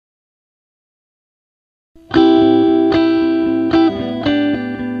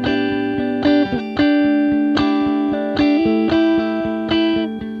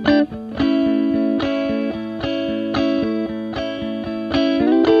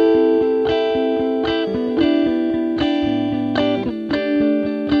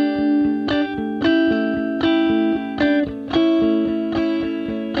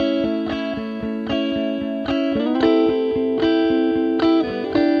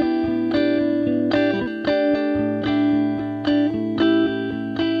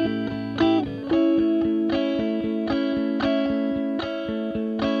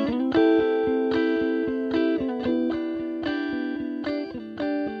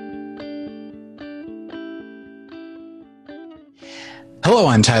Hello,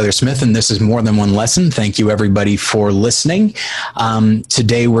 I'm Tyler Smith, and this is More Than One Lesson. Thank you, everybody, for listening.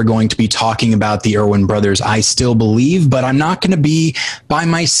 Today, we're going to be talking about the Erwin brothers' I Still Believe, but I'm not going to be by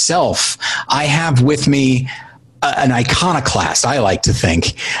myself. I have with me an iconoclast, I like to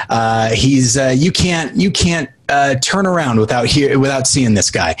think. He's you can't turn around without seeing this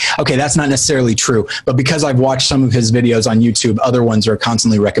guy. Okay, that's not necessarily true, but because I've watched some of his videos on YouTube, other ones are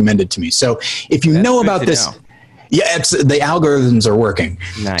constantly recommended to me. So if you know about this... Yeah, the algorithms are working.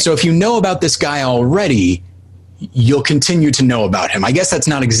 Nice. So if you know about this guy already, you'll continue to know about him. I guess that's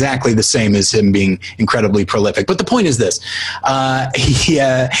not exactly the same as him being incredibly prolific. But the point is this.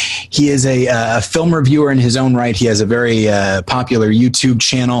 He is a film reviewer in his own right. He has a very popular YouTube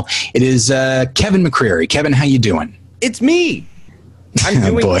channel. It is Kevin McCreary. Kevin, how you doing? It's me. I'm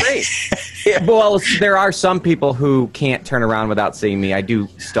doing great. Yeah, well, there are some people who can't turn around without seeing me. I do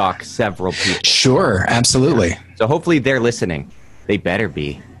stalk several people. Sure, absolutely. So hopefully they're listening. They better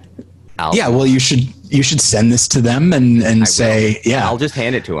be. Yeah, well, you should send this to them and say, yeah. I'll just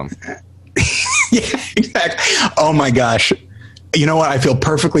hand it to them. Yeah, exactly. Oh my gosh. You know what? I feel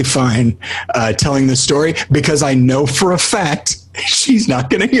perfectly fine telling this story because I know for a fact she's not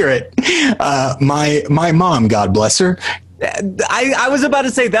going to hear it. My mom, God bless her. I was about to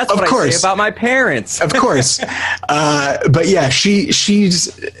say that's what I say about my parents. Of course. But yeah,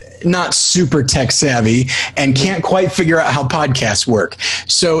 she's not super tech savvy and can't quite figure out how podcasts work.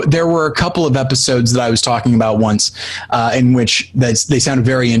 So there were a couple of episodes that I was talking about once in which they sounded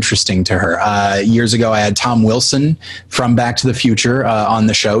very interesting to her. Years ago, I had Tom Wilson from Back to the Future on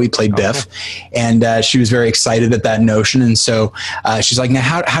the show. He played Biff. And she was very excited at that notion. And so she's like, now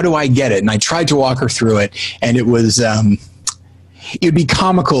how do I get it? And I tried to walk her through it. And it was... it'd be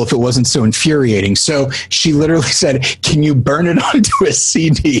comical if it wasn't so infuriating. So she literally said, can you burn it onto a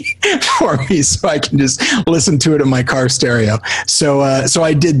CD for me so I can just listen to it in my car stereo? So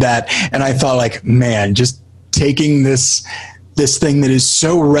I did that. And I thought, like, man, just taking this thing that is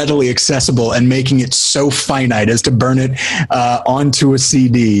so readily accessible and making it so finite as to burn it onto a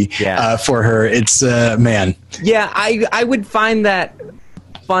CD for her. It's, man. Yeah, I would find that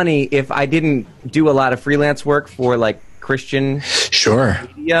funny if I didn't do a lot of freelance work for, like, Christian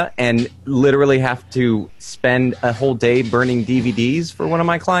media and literally have to spend a whole day burning DVDs for one of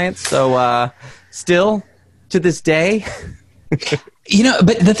my clients. So still to this day. You know,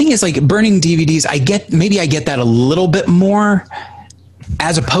 but the thing is, like, burning DVDs, I get that a little bit more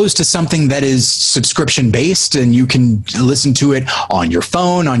as opposed to something that is subscription based and you can listen to it on your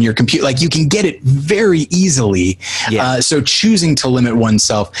phone, on your computer. Like, you can get it very easily. Yeah. So choosing to limit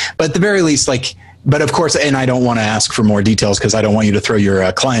oneself, but at the very least, like, but of course, and I don't want to ask for more details because I don't want you to throw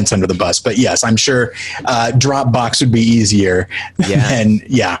your clients under the bus. But yes, I'm sure Dropbox would be easier.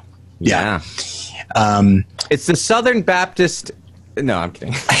 Yeah. It's the Southern Baptist. No, I'm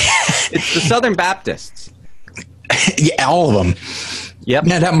kidding. It's the Southern Baptists. Yeah, all of them. Yep.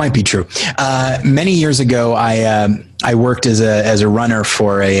 No, that might be true. Many years ago, I worked as a runner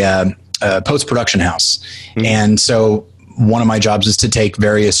for a post-production house, and so one of my jobs is to take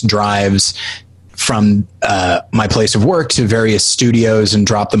various drives from my place of work to various studios and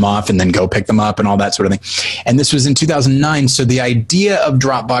drop them off and then go pick them up and all that sort of thing. And this was in 2009. So the idea of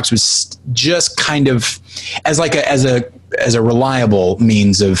Dropbox was just kind of as a reliable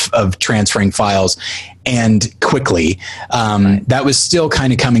means of transferring files and quickly. That was still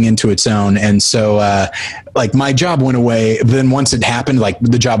kind of coming into its own. And so like my job went away. Then once it happened, like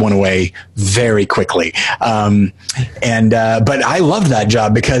the job went away very quickly. But I loved that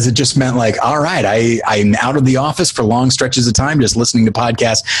job because it just meant like, all right, I'm out of the office for long stretches of time, just listening to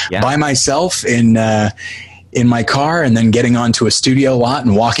podcasts by myself in my car and then getting onto a studio lot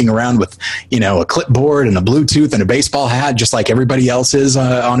and walking around with, a clipboard and a Bluetooth and a baseball hat, just like everybody else is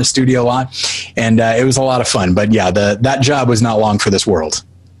on a studio lot. And it was a lot of fun. But yeah, that job was not long for this world.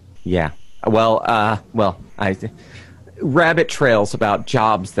 Yeah. Well, rabbit trails about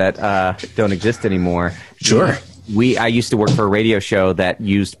jobs that don't exist anymore. Sure. I used to work for a radio show that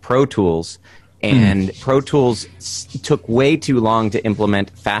used Pro Tools, and Pro Tools took way too long to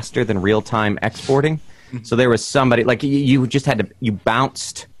implement faster than real-time exporting. So there was somebody, like, you just had to, you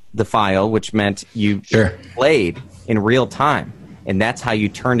bounced the file, which meant you played in real time, and that's how you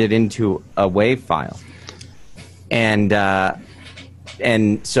turned it into a WAV file. And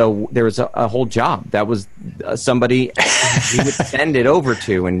so there was a whole job that was somebody we would send it over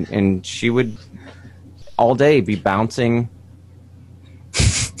to, and she would all day be bouncing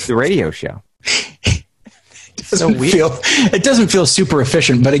the radio show. It doesn't feel super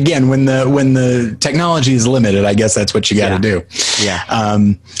efficient, but again, when the technology is limited, I guess that's what you got to do. Yeah.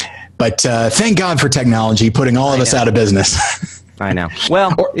 But thank God for technology putting all of us out of business. I know.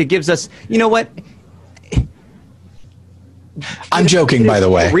 Well, it gives us, you know what? I'm joking, by the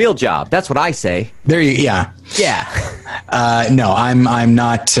way. A real job. That's what I say. Yeah. No, I'm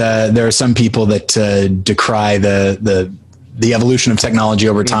not. There are some people that decry the evolution of technology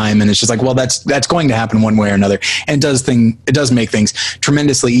over time, and it's just like, well, that's going to happen one way or another, and it does make things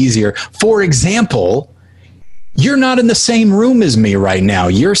tremendously easier. For example, you're not in the same room as me right now.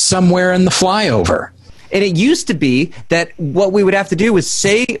 You're somewhere in the flyover. And it used to be that what we would have to do was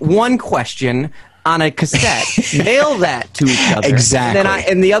say one question on a cassette, mail that to each other. Exactly.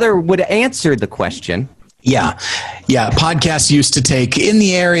 And the other would answer the question. Yeah. Podcasts used to take in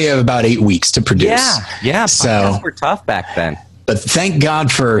the area of about 8 weeks to produce. Yeah. Podcasts were tough back then. But thank God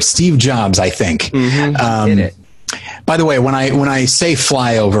for Steve Jobs, I think. Mm-hmm. He did it. By the way, when I say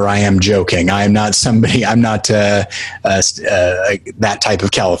flyover, I am joking. I'm not that type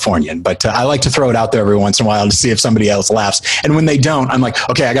of Californian, but I like to throw it out there every once in a while to see if somebody else laughs. And when they don't, I'm like,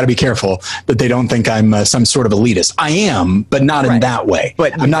 okay, I got to be careful that they don't think I'm some sort of elitist. I am, but not in that way.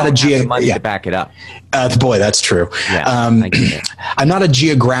 But I'm not money to back it up. Boy, that's true. Yeah, I'm not a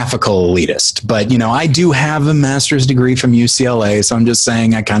geographical elitist, but I do have a master's degree from UCLA, so I'm just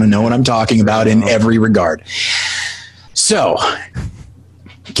saying I kind of know what I'm talking about in every regard. So,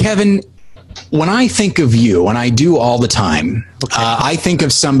 Kevin, when I think of you, and I do all the time, I think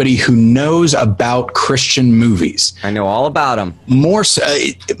of somebody who knows about Christian movies. I know all about them.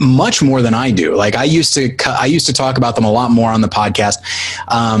 Much more than I do. Like I used to talk about them a lot more on the podcast.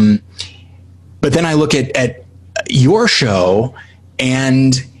 But then I look at your show,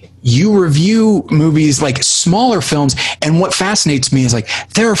 and you review movies, like smaller films. And what fascinates me is, like,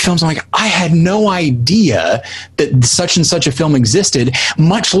 there are films I'm like, I had no idea that such and such a film existed,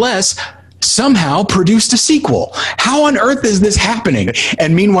 much less somehow produced a sequel. How on earth is this happening?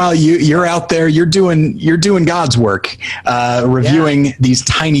 And meanwhile, you're out there, you're doing God's work, reviewing these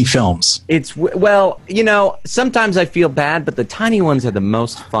tiny films. Sometimes I feel bad, but the tiny ones are the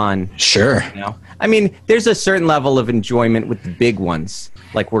most fun. Sure. I mean, there's a certain level of enjoyment with the big ones,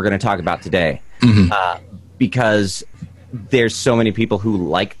 like we're going to talk about today, because there's so many people who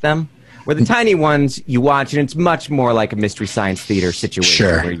like them. Where the tiny ones you watch, and it's much more like a Mystery Science Theater situation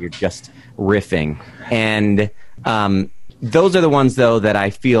where you're just riffing. And those are the ones, though, that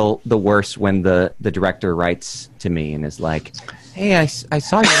I feel the worst when the director writes to me and is like, hey, I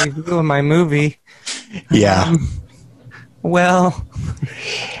saw your review of my movie. Yeah. Well...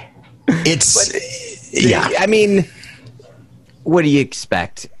 I mean, what do you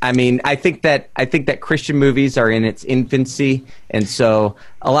expect? I mean, I think that Christian movies are in its infancy, and so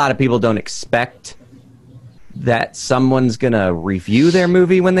a lot of people don't expect that someone's gonna review their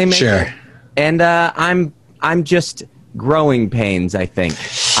movie when they make it. And I'm just growing pains. I think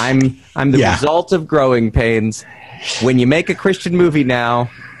I'm the result of growing pains. When you make a Christian movie now,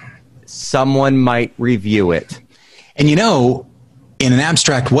 someone might review it, and in an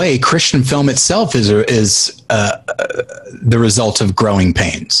abstract way, Christian film itself is the result of growing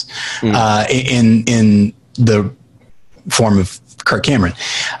pains in the form of Kirk Cameron.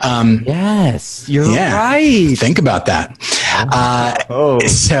 Yes, you're right. Think about that.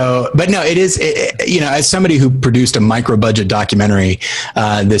 But no, it is, as somebody who produced a micro-budget documentary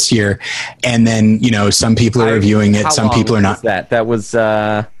this year, and then, some people are reviewing it, some people are not. That was,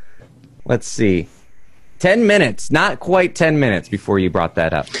 let's see. 10 minutes, not quite 10 minutes before you brought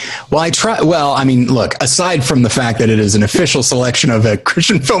that up. Well, I mean, look, aside from the fact that it is an official selection of a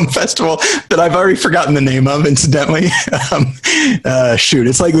Christian film festival that I've already forgotten the name of, incidentally.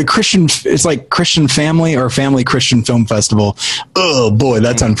 It's like Christian Family or Family Christian Film Festival. Oh boy,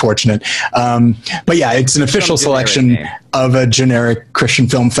 that's unfortunate. But yeah, it's an official selection. of a generic Christian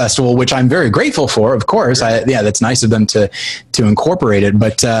film festival, which I'm very grateful for, of course. That's nice of them to incorporate it.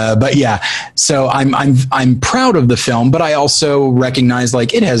 But yeah, so I'm proud of the film, but I also recognize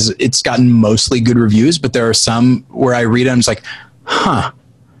like it's gotten mostly good reviews, but there are some where I read it and it's like, huh,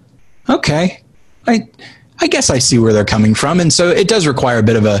 okay. I guess I see where they're coming from. And so it does require a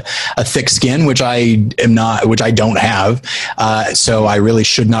bit of a thick skin, which I don't have. So I really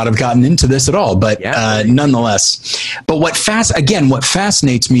should not have gotten into this at all, but nonetheless. But what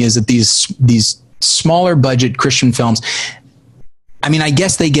fascinates me is that these smaller budget Christian films, I mean, I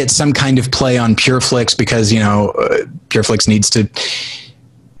guess they get some kind of play on PureFlix because, PureFlix needs to,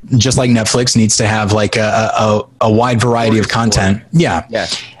 just like Netflix needs to have like a wide variety of content. Yeah. Yeah.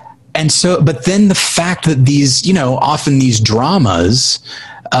 And so, but then the fact that these, often these dramas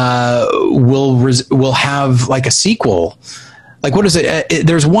will have like a sequel. Like, what is it?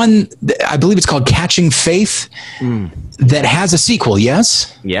 There's one, I believe it's called Catching Faith, that has a sequel.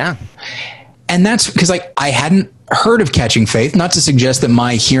 Yes. Yeah. And that's because I hadn't heard of Catching Faith, not to suggest that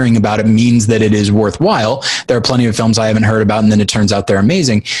my hearing about it means that it is worthwhile. There are plenty of films I haven't heard about, and then it turns out they're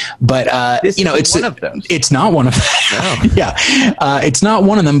amazing. But it's one of those. It's not one of them. No. Yeah, it's not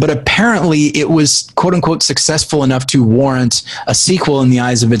one of them. But apparently, it was quote unquote successful enough to warrant a sequel in the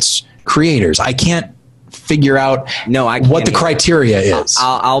eyes of its creators. I can't figure out what the criteria is.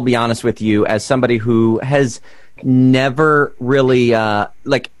 I'll be honest with you, as somebody who has never really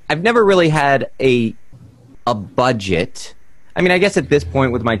I've never really had a budget. I mean, I guess at this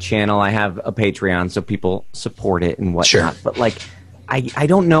point with my channel, I have a Patreon, so people support it and whatnot. Sure. But I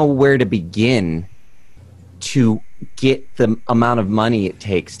don't know where to begin to get the amount of money it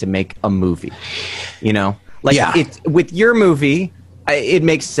takes to make a movie. With your movie, it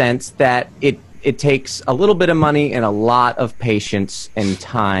makes sense that it takes a little bit of money and a lot of patience and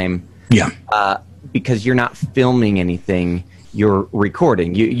time. Yeah. Because you're not filming anything, you're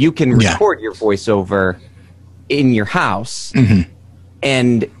recording. You can record your voiceover in your house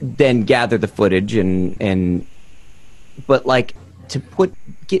and then gather the footage but to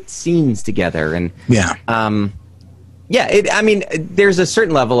get scenes together and there's a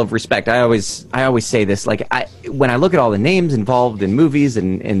certain level of respect. I always say this, when I look at all the names involved in movies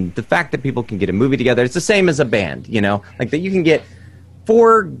and the fact that people can get a movie together, it's the same as a band, that you can get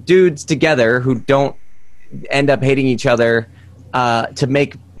 4 dudes together who don't end up hating each other to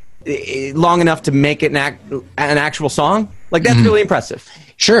make long enough to make it an actual song. That's really impressive.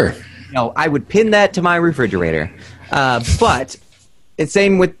 Sure. I would pin that to my refrigerator. But it's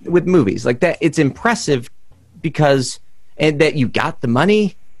same with movies like that. It's impressive because that you got the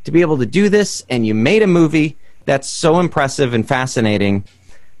money to be able to do this and you made a movie that's so impressive and fascinating.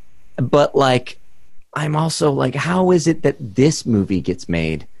 But I'm also how is it that this movie gets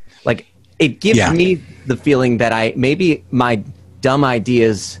made? It gives me the feeling that maybe my dumb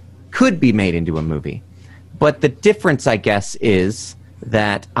ideas could be made into a movie. But the difference, I guess, is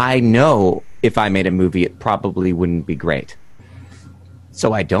that I know if I made a movie, it probably wouldn't be great.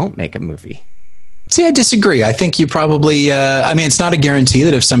 So I don't make a movie. See, I disagree. I think you probably, it's not a guarantee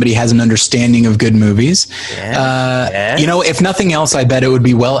that if somebody has an understanding of good movies, if nothing else, I bet it would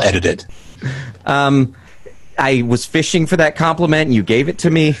be well edited. I was fishing for that compliment and you gave it to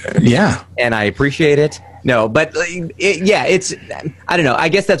me. Yeah. And I appreciate it. No, but it's, I don't know. I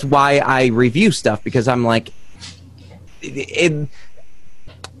guess that's why I review stuff, because I'm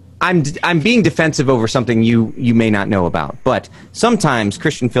I'm being defensive over something you may not know about. But sometimes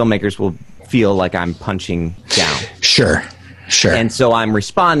Christian filmmakers will feel like I'm punching down. Sure. And so I'm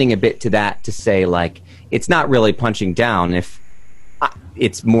responding a bit to that to say, it's not really punching down if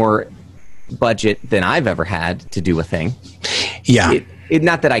it's more budget than I've ever had to do a thing. Yeah.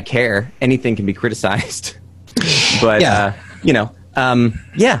 Not that I care. Anything can be criticized. But,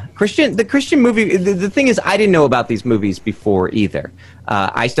 the Christian movie, the thing is, I didn't know about these movies before either.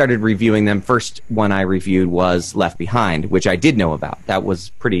 I started reviewing them. First one I reviewed was Left Behind, which I did know about. That was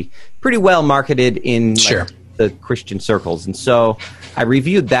pretty well marketed in the Christian circles. And so I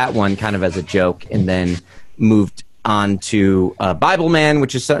reviewed that one kind of as a joke and then moved on to Bible Man,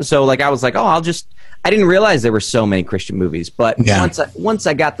 which is I was like, I didn't realize there were so many Christian movies, but once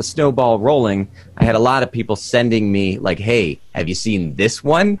I got the snowball rolling, I had a lot of people sending me hey, have you seen this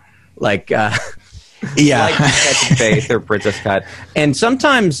one? Catching Faith or Princess Cut. And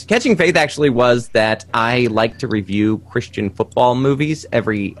sometimes Catching Faith actually was that I like to review Christian football movies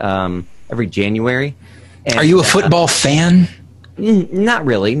every January. And, are you a football fan? Not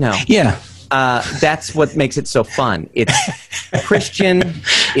really, no. Yeah. That's what makes it so fun. It's Christian,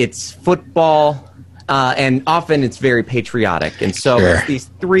 it's football, and often it's very patriotic. And so it's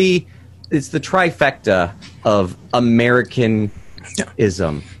these 3 the trifecta of Americanism.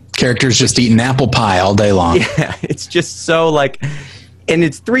 Characters just eating apple pie all day long. Yeah, it's just so like, and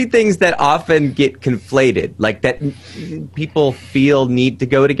it's three things that often get conflated, like that people feel need to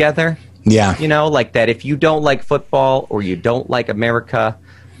go together. Yeah. You know, like that if you don't like football or you don't like America,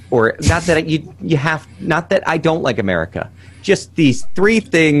 or not that not that I don't like America, just these three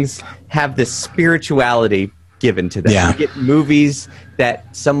things have this spirituality given to them. Yeah. You get movies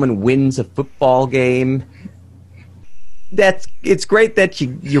that someone wins a football game. It's great that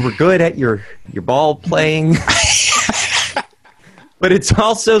you were good at your ball playing. But it's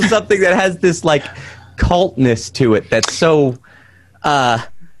also something that has this like cultness to it that's so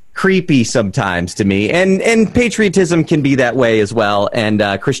creepy sometimes to me, and patriotism can be that way as well, and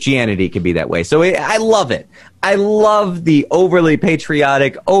Christianity can be that way. So I love it. I love the overly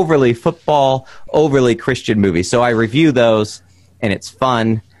patriotic, overly football, overly Christian movies. So I review those, and it's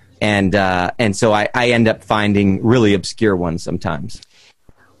fun, and so I end up finding really obscure ones sometimes.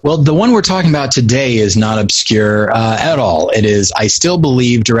 Well, the one we're talking about today is not obscure at all. It is I Still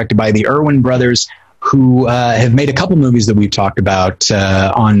Believe, directed by the Erwin brothers, who have made a couple movies that we've talked about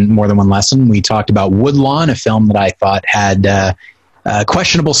on More Than One Lesson. We talked about Woodlawn, a film that I thought had a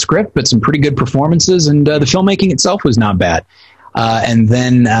questionable script, but some pretty good performances, and the filmmaking itself was not bad. And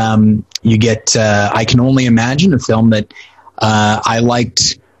then you get I Can Only Imagine, a film that I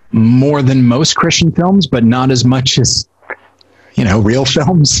liked more than most Christian films, but not as much as real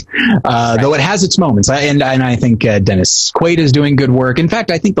films, though it has its moments. And I think Dennis Quaid is doing good work. In fact,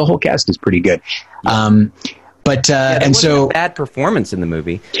 I think the whole cast is pretty good. But and so a bad performance in the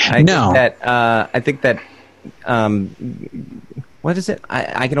movie. I think that what is it?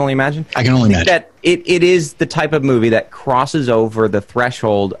 I Can Only Imagine. I Can Only Imagine that it is the type of movie that crosses over the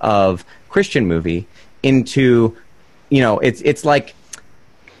threshold of Christian movie into, it's like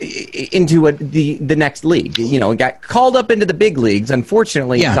into the next league. It got called up into the big leagues.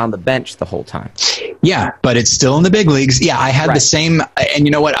 Unfortunately, it's on the bench the whole time. Yeah, but it's still in the big leagues. Yeah, I had the same. And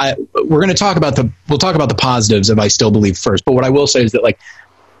you know what? We're going to talk about we'll talk about the positives of I Still Believe first. But what I will say is that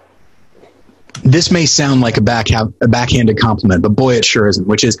this may sound like a backhanded compliment, but boy, it sure isn't.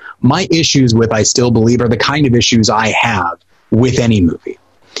 Which is my issues with I Still Believe are the kind of issues I have with any movie.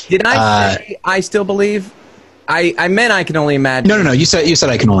 Did I say I Still Believe? I meant I Can Only Imagine. No. You said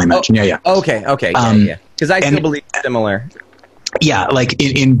I Can Only Imagine. Yeah. Okay. Yeah. Because I Still Believe similar. Yeah, like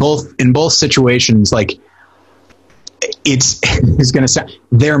in both situations, like it's going to sound.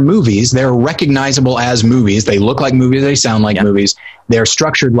 They're movies. They're recognizable as movies. They look like movies. They sound like movies. They're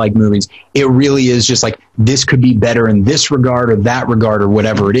structured like movies. It really is just like this could be better in this regard or that regard or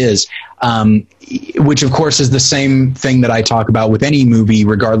whatever it is. Which, of course, is the same thing that I talk about with any movie,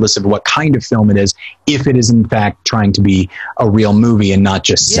 regardless of what kind of film it is, if it is, in fact, trying to be a real movie and not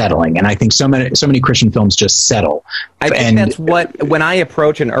just settling. And I think so many Christian films just settle. I think that's when I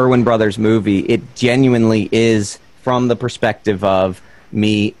approach an Erwin Brothers movie, it genuinely is from the perspective of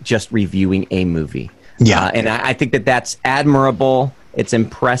me just reviewing a movie. Yeah. And I think that's admirable. It's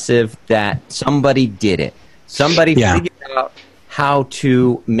impressive that somebody did it. Somebody figured out how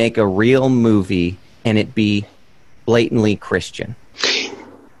to make a real movie and it be blatantly Christian.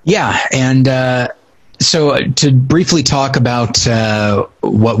 Yeah, and so to briefly talk about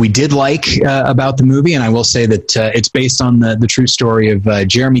what we did like about the movie, and I will say that it's based on the true story of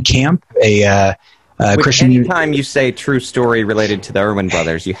Jeremy Camp, a Christian. Anytime you say true story related to the Erwin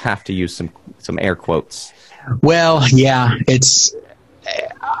brothers, you have to use some air quotes. Well, yeah, it's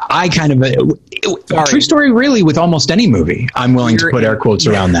I kind of true story really with almost any movie. I'm willing to put air quotes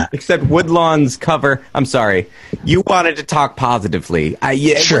around that. Except Woodlawn's cover. I'm sorry. You wanted to talk positively.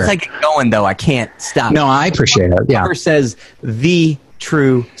 Sure. Once I get going, though, I can't stop. No, I appreciate it. Yeah. Cover says the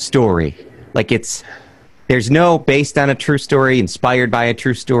true story. Like there's no based on a true story, inspired by a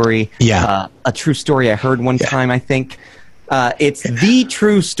true story. Yeah. A true story I heard one time, I think. It's the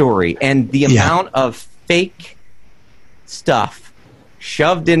true story. And the amount of fake stuff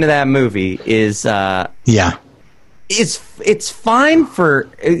shoved into that movie is it's fine for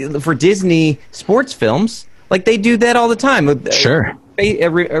Disney sports films. Like they do that all the time. Sure.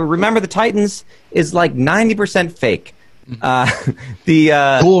 Remember the Titans is like 90% fake.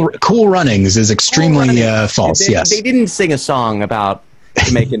 Cool Runnings is extremely false. Yes, they didn't sing a song about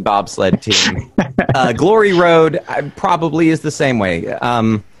Jamaican bobsled team. Glory Road probably is the same way.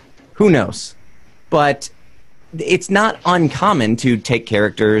 Who knows? But it's not uncommon to take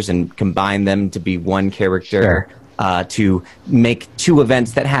characters and combine them to be one character, to make two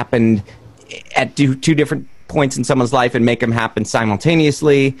events that happened at two different points in someone's life and make them happen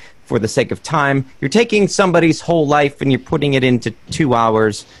simultaneously for the sake of time. You're taking somebody's whole life and you're putting it into 2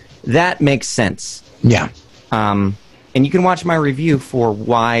 hours. that makes sense. Yeah. And you can watch my review for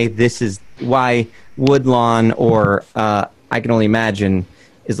why Woodlawn or I Can Only Imagine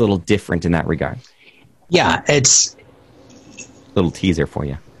is a little different in that regard. Yeah, it's a little teaser for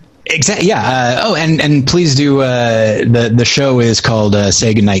you. Exactly. Yeah. And please do. The show is called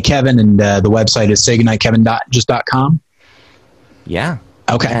Say Goodnight Kevin, and the website is saygoodnightkevin.com. Yeah.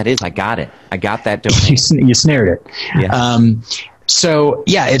 Okay. Yeah, it is. I got it. I got that domain. You snared it. Yeah. So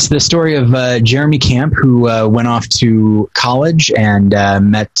yeah, it's the story of Jeremy Camp, who went off to college and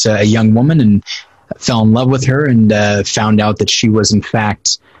met a young woman and fell in love with her, and found out that she was in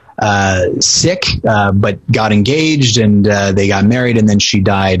fact sick, but got engaged, and they got married, and then she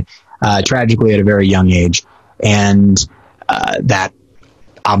died tragically at a very young age. And that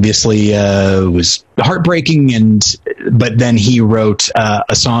obviously was heartbreaking. But then he wrote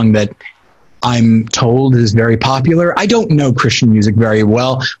a song that I'm told is very popular. I don't know Christian music very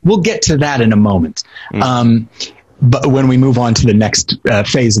well. We'll get to that in a moment. But when we move on to the next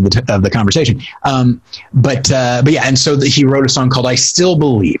phase of the conversation, but yeah, and so he wrote a song called "I Still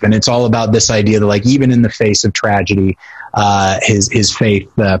Believe," and it's all about this idea that, like, even in the face of tragedy, his faith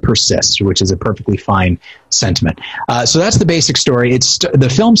persists, which is a perfectly fine sentiment. So that's the basic story.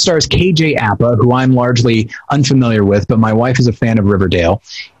 The film stars KJ Apa, who I'm largely unfamiliar with, but my wife is a fan of Riverdale,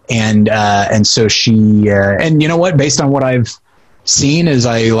 and so she and you know what? Based on what I've seen as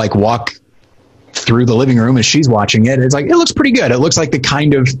I walk through the living room as she's watching it, it's like, it looks pretty good. It looks like the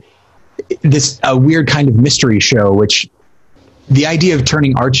kind of a weird kind of mystery show, which the idea of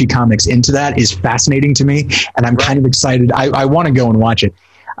turning Archie comics into that is fascinating to me, and I'm kind of excited. I want to go and watch it.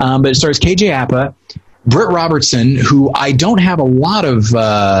 But it stars KJ Apa, Britt Robertson, who I don't have a lot of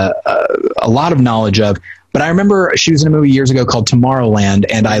knowledge of, but I remember she was in a movie years ago called Tomorrowland,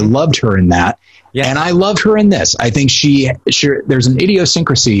 and I loved her in that. Yeah. And I love her in this. I think there's an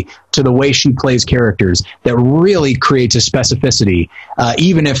idiosyncrasy to the way she plays characters that really creates a specificity,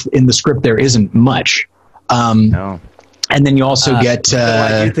 even if in the script there isn't much. No. And then you also get...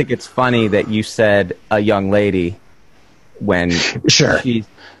 I do think it's funny that you said a young lady when she's,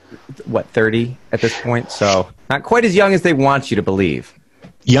 30 at this point? So not quite as young as they want you to believe.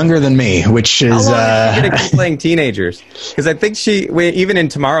 Younger than me, which is... How long is she going to keep playing teenagers? Because I think even in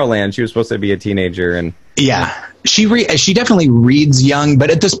Tomorrowland, she was supposed to be a teenager. And yeah, she definitely reads young,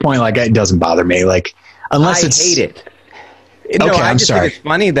 but at this point, it doesn't bother me. Unless I hate it. No, okay, I I'm just sorry. think it's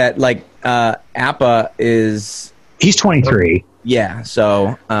funny that Appa is... He's 23. Yeah,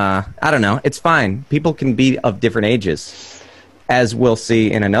 so I don't know. It's fine. People can be of different ages, as we'll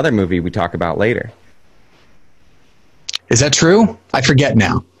see in another movie we talk about later. Is that true? I forget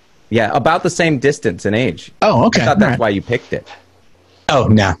now. Yeah, about the same distance in age. Oh, okay. I thought that's why you picked it. Oh,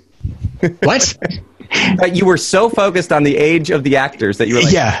 no. What? But you were so focused on the age of the actors that you were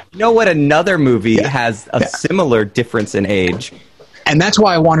like, yeah. You know what? Another movie has a similar difference in age. And that's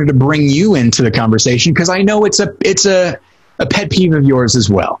why I wanted to bring you into the conversation, because I know it's a pet peeve of yours as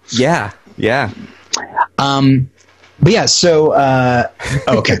well. Yeah, yeah. But yeah, so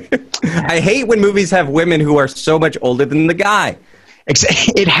okay. I hate when movies have women who are so much older than the guy.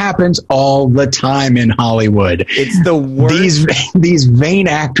 It happens all the time in Hollywood. It's the worst. These vain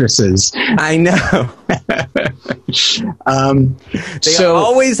actresses. I know. They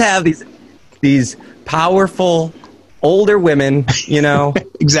always have these powerful older women, you know.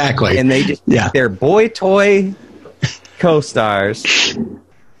 Exactly. And they just they're boy toy co-stars.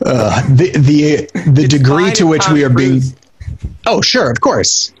 The degree to which we are being... Oh, sure, of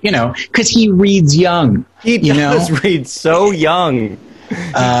course. Because he reads young. He does read so young. He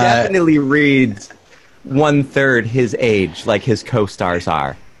definitely reads 1/3 his age, like his co-stars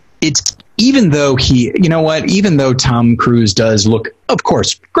are. It's even though even though Tom Cruise does look, of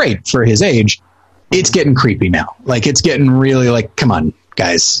course, great for his age, it's getting creepy now. It's getting really come on,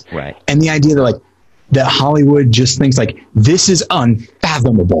 guys. Right. And the idea that Hollywood just thinks this is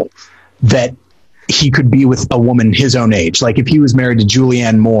unfathomable that he could be with a woman his own age. If he was married to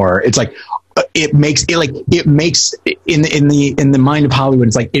Julianne Moore, it's it makes in the mind of Hollywood,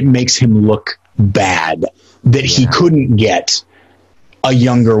 it's it makes him look bad that he couldn't get a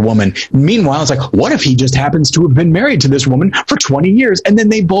younger woman. Meanwhile, it's what if he just happens to have been married to this woman for 20 years and then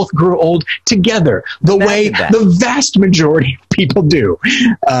they both grew old together, the way the vast majority of people do.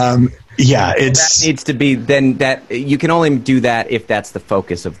 That needs to be that you can only do that if that's the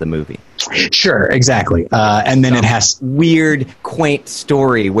focus of the movie. Sure, exactly. And then it has weird, quaint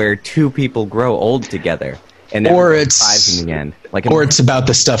story where two people grow old together, and or it's five in the end. Or it's about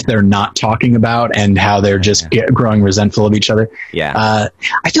the stuff they're not talking about and how they're just growing resentful of each other. Yeah,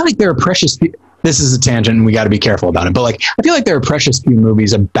 I feel like there are precious this is a tangent and we got to be careful about it. But like, I feel like there are precious few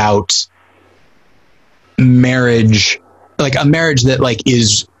movies about marriage, like a marriage that like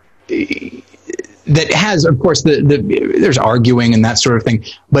is, that has, of course, there's arguing and that sort of thing,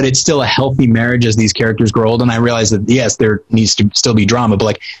 but it's still a healthy marriage as these characters grow old. And I realize that, yes, there needs to still be drama, but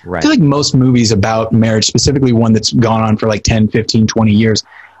like, right. I feel like most movies about marriage, specifically one that's gone on for like 10, 15, 20 years,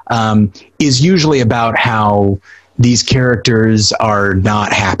 is usually about how these characters are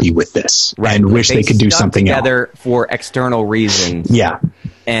not happy with this, right, and wish they could do something together else for external reasons. Yeah.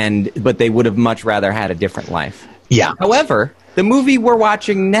 But they would have much rather had a different life. Yeah. However, the movie we're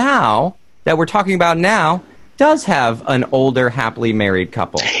watching now, that we're talking about now, does have an older, happily married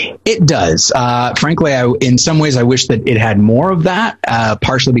couple. It does. Frankly, in some ways, I wish that it had more of that,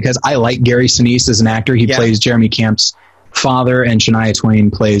 partially because I like Gary Sinise as an actor. He plays Jeremy Camp's father, and Shania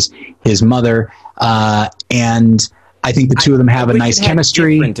Twain plays his mother. And I think the two of them have a nice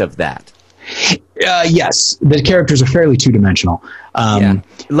chemistry. Different of that. Yes, the characters are fairly two-dimensional.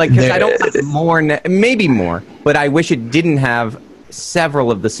 Like, because I don't want more, maybe more, but I wish it didn't have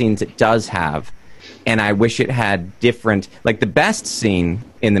several of the scenes it does have, and I wish it had different, like the best scene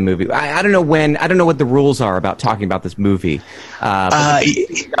in the movie. I don't know what the rules are about talking about this movie. But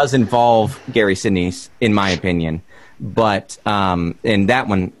it does involve Gary Sinise, in my opinion. But and that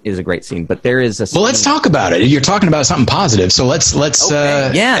one is a great scene. But there is a scene. Well, let's talk about it. You're talking about something positive, so let's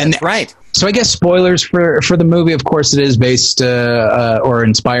okay. That's right. So I guess spoilers for the movie. Of course, it is based or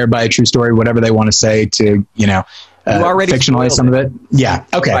inspired by a true story, whatever they want to say to fictionalize some of it. Yeah.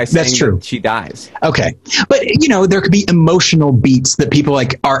 Okay. That's true. She dies. Okay. But, there could be emotional beats that people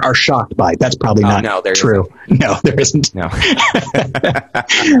like are shocked by. That's probably not true. No, there isn't. No.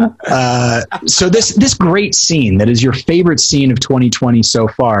 So this great scene that is your favorite scene of 2020 so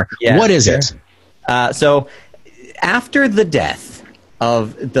far. Yeah, what is it? So after the death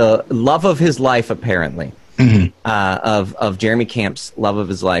of the love of his life, apparently, of Jeremy Camp's love of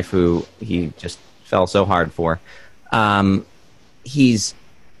his life, who he just fell so hard for, he's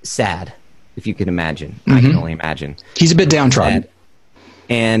sad, if you can imagine. I can only imagine. He's a bit downtrodden. Sad.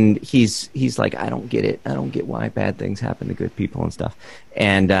 And he's like, I don't get it. I don't get why bad things happen to good people and stuff.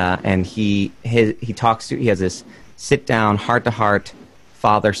 And he has this sit down, heart to heart,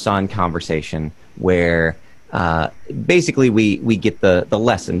 father son conversation where basically we get the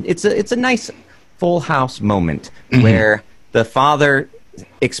lesson. It's a nice Full House moment where the father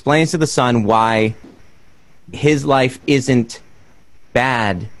explains to the son why his life isn't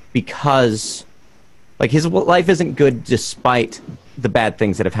bad, because like his life isn't good despite the bad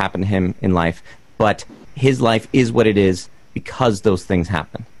things that have happened to him in life, but his life is what it is because those things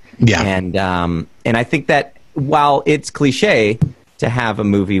happen. Yeah. And I think that while it's cliche to have a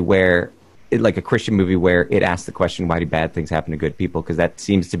movie where, like a Christian movie, where it asks the question, why do bad things happen to good people? Because that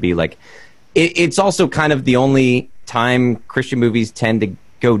seems to be like, it's also kind of the only time Christian movies tend to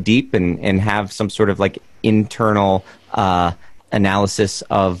go deep and have some sort of like internal analysis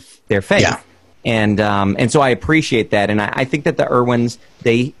of their faith. Yeah. And so I appreciate that. And I think that the Irwins,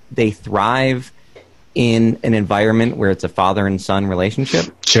 they thrive in an environment where it's a father and son relationship.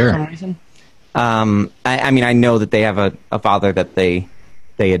 Sure. For some reason. I mean, I know that they have a father that they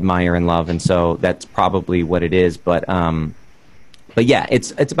admire and love, and so that's probably what it is. But yeah,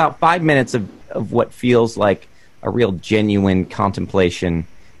 it's about 5 minutes of what feels like a real genuine contemplation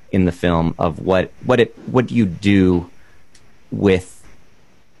in the film of what do you do with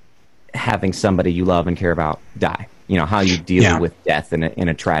having somebody you love and care about die. How you deal with death in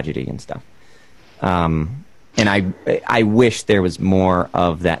a tragedy and stuff. And I wish there was more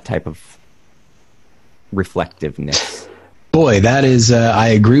of that type of reflectiveness. Boy, that is, I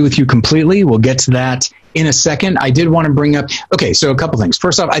agree with you completely. We'll get to that in a second. I did want to bring up, okay, so a couple things.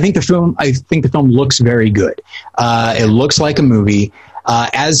 First off, I think the film looks very good. It looks like a movie.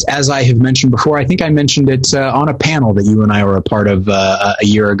 As I have mentioned before, I think I mentioned it on a panel that you and I were a part of a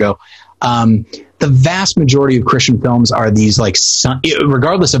year ago. The vast majority of Christian films are these, like,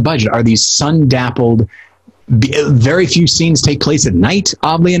 regardless of budget, are these sun-dappled. Very few scenes take place at night,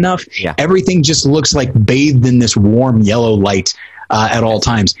 oddly enough. Yeah. Everything just looks like bathed in this warm yellow light at all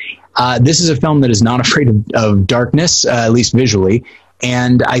times. This is a film that is not afraid of darkness, at least visually,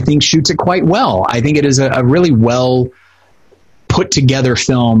 and I think shoots it quite well. I think it is a really well put together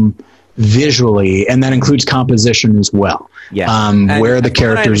film visually, and that includes composition as well. Yeah. Where the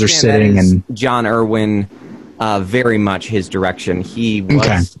characters are sitting, and John Irwin, very much his direction. He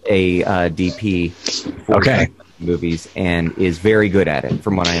was a DP for movies and is very good at it,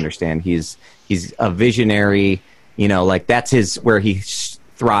 from what I understand. He's a visionary. Like that's where he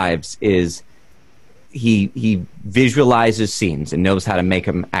thrives. Is he visualizes scenes and knows how to make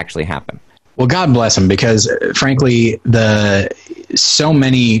them actually happen. Well, God bless them, because frankly, so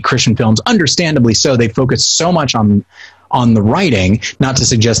many Christian films, understandably so, they focus so much on the writing. Not to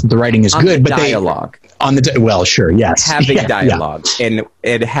suggest that the writing is good, but dialogue. Well, sure, yes, having dialogue and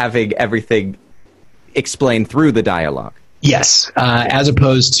having everything explained through the dialogue. Yes, as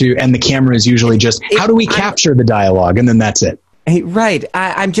opposed to, and the camera is usually just, how do we capture the dialogue, and then that's it. Right.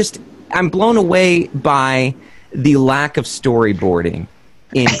 I'm blown away by the lack of storyboarding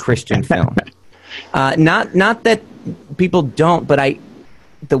in Christian film. Not that people don't, but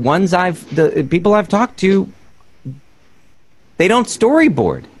the people I've talked to, they don't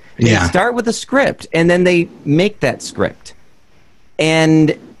storyboard. They start with a script, and then they make that script,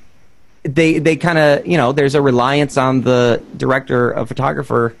 and they kind of, there's a reliance on the director of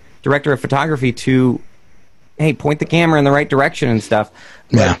photography to, hey, point the camera in the right direction and stuff.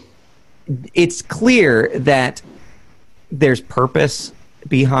 But it's clear that there's purpose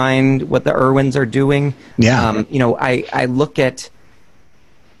behind what the Irwins are doing. I look at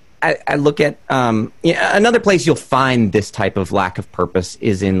another place you'll find this type of lack of purpose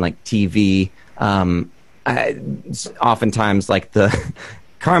is in like TV. Oftentimes, like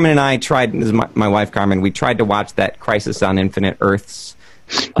Carmen and I tried. This is my wife Carmen. We tried to watch that Crisis on Infinite Earths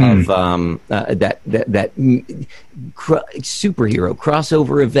of that superhero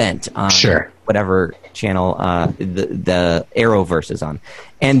crossover event on whatever channel the Arrowverse is on,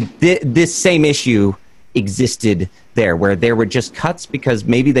 and this same issue existed there, where there were just cuts because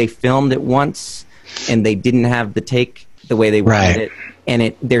maybe they filmed it once and they didn't have the take the way they wanted it,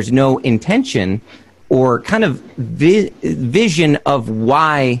 and there's no intention or kind of vision of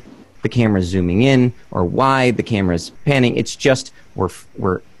why the camera's zooming in or why the camera's panning. It's just we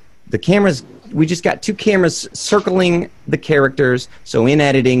just got two cameras circling the characters, so in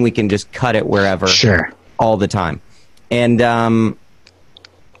editing we can just cut it wherever all the time. And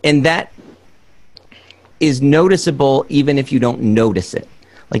that is noticeable even if you don't notice it.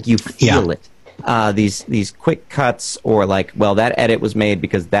 Like, you feel it. These quick cuts, or like, well, that edit was made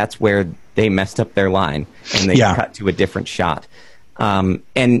because that's where they messed up their line and they cut to a different shot. And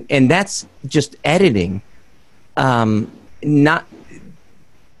that's just editing. Not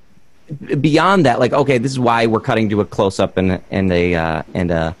beyond that, like, okay, this is why we're cutting to a close up and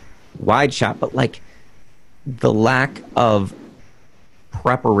a wide shot, but like the lack of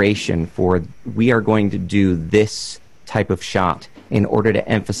preparation for, we are going to do this type of shot in order to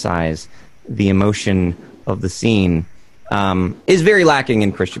emphasize the emotion of the scene, is very lacking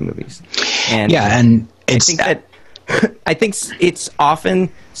in Christian movies. And I think it's often,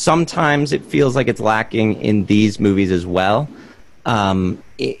 sometimes it feels like it's lacking in these movies as well,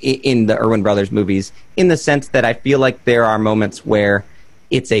 in the Irwin Brothers movies, in the sense that I feel like there are moments where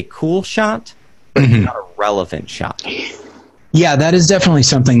it's a cool shot, but it's not a relevant shot. Yeah, that is definitely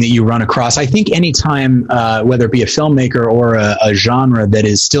something that you run across. I think anytime, whether it be a filmmaker or a genre that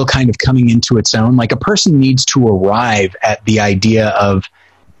is still kind of coming into its own, like, a person needs to arrive at the idea of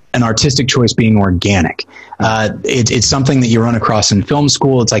an artistic choice being organic. It's something that you run across in film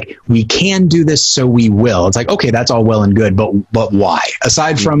school. It's like, we can do this, so we will. It's like, okay, that's all well and good, but why?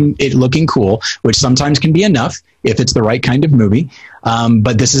 Aside from it looking cool, which sometimes can be enough if it's the right kind of movie,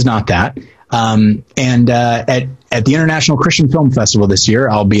 but this is not that. At the International Christian Film Festival this year,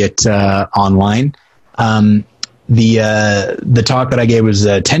 albeit online, the talk that I gave was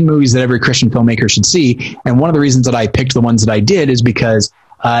 10 movies that every Christian filmmaker should see. And one of the reasons that I picked the ones that I did is because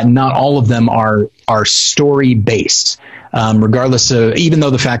not all of them are story based, regardless of, even though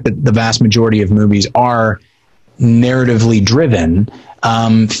the fact that the vast majority of movies are narratively driven,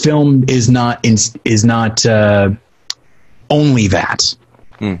 film is not only that.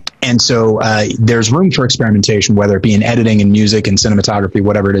 And so there's room for experimentation, whether it be in editing and music and cinematography,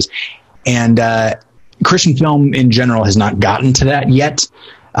 whatever it is. And Christian film in general has not gotten to that yet.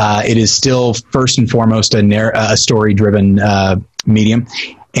 It is still first and foremost a story-driven medium.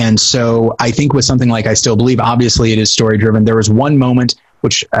 And so I think with something like I Still Believe, obviously it is story-driven. There was one moment,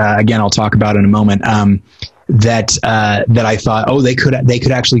 which again I'll talk about in a moment, that I thought, oh, they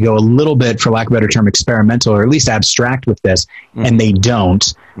could actually go a little bit, for lack of a better term, experimental, or at least abstract with this, and they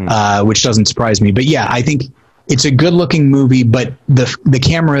don't, which doesn't surprise me. But yeah, I think it's a good-looking movie, but the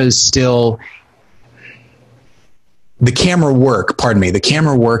camera is still. The camera work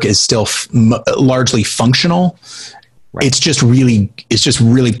is still largely functional. Right. It's just really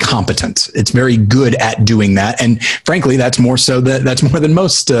competent. It's very good at doing that, and frankly, that's more than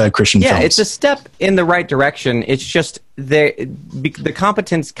most Christian films. Yeah, it's a step in the right direction. It's just the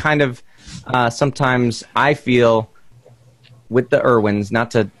competence kind of sometimes, I feel, with the Irwins,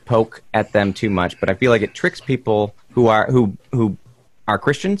 not to poke at them too much, but I feel like it tricks people who are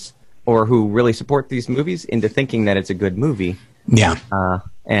Christians, or who really support these movies into thinking that it's a good movie. Yeah.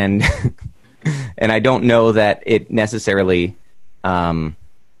 And and I don't know that it necessarily. I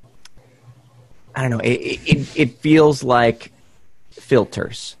don't know. It feels like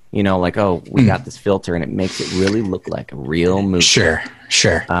filters. You know, like, oh, we got this filter, and it makes it really look like a real movie. Sure.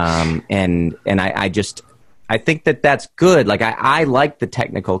 And I think that that's good. Like, I like the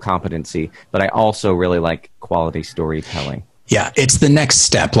technical competency, but I also really like quality storytelling. Yeah, it's the next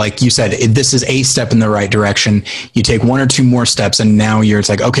step. Like you said, this is a step in the right direction. You take one or two more steps, and now it's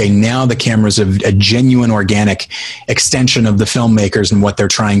like, okay, now the camera's a genuine, organic extension of the filmmakers and what they're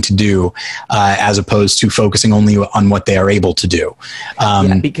trying to do, as opposed to focusing only on what they are able to do.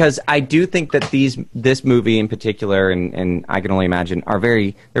 Yeah, because I do think that this movie in particular, and I can only imagine,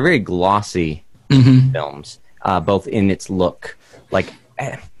 they're very glossy films, both in its look. Like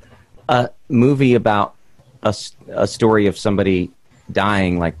a movie about a story of somebody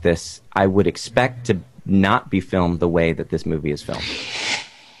dying like this, I would expect to not be filmed the way that this movie is filmed.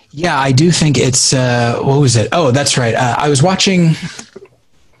 Yeah, I do think it's, what was it? Oh, that's right. I was watching,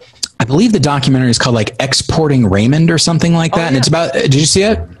 I believe the documentary is called like Exporting Raymond or something like that. Yeah. And it's about, did you see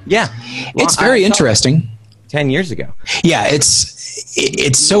it? Yeah. Well, it's very interesting. 10 years ago. Yeah,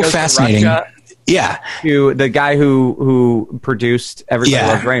 it's so fascinating. Yeah. To the guy who produced Everybody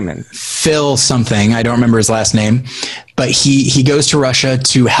Loves Raymond. Phil something. I don't remember his last name. But he goes to Russia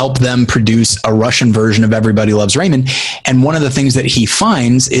to help them produce a Russian version of Everybody Loves Raymond. And one of the things that he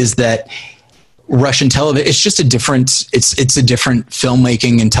finds is that Russian television, it's just a different, it's a different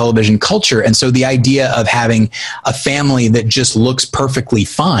filmmaking and television culture. And so the idea of having a family that just looks perfectly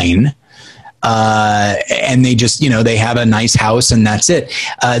fine, and they just, they have a nice house and that's it.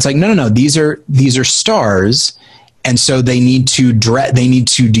 It's like, no. These are stars. And so they need to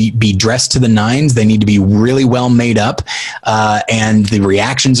be dressed to the nines. They need to be really well made up. And the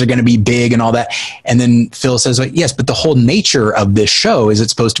reactions are going to be big and all that. And then Phil says, like, yes, but the whole nature of this show is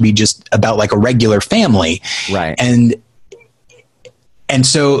it's supposed to be just about like a regular family. Right. And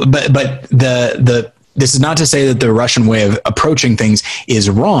so, but this is not to say that the Russian way of approaching things is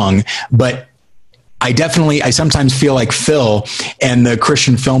wrong, but I sometimes feel like Phil and the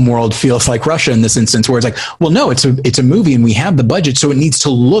Christian film world feels like Russia in this instance, where it's like, well, no, it's a movie and we have the budget, so it needs to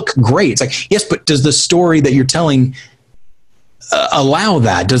look great. It's like, yes, but does the story that you're telling allow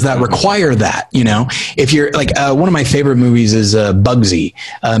that? Does that require that? If you're like, one of my favorite movies is Bugsy,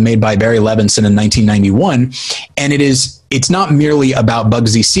 made by Barry Levinson in 1991. And it's not merely about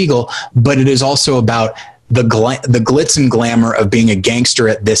Bugsy Siegel, but it is also about the glitz and glamour of being a gangster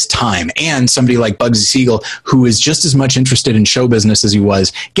at this time, and somebody like Bugsy Siegel, who is just as much interested in show business as he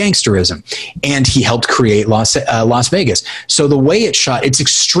was gangsterism. And he helped create Las Vegas. So the way it's shot, it's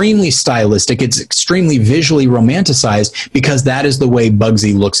extremely stylistic. It's extremely visually romanticized, because that is the way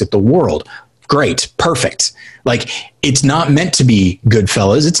Bugsy looks at the world. Great. Perfect. Like, it's not meant to be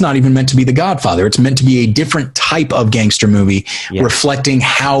Goodfellas. It's not even meant to be The Godfather. It's meant to be a different type of gangster movie, reflecting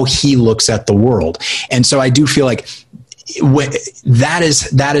how he looks at the world. And so I do feel like that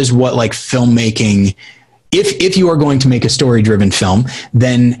is what, like, filmmaking, if you are going to make a story-driven film,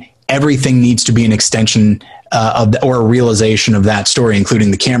 then everything needs to be an extension or a realization of that story,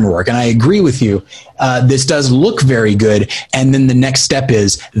 including the camera work. And I agree with you. This does look very good. And then the next step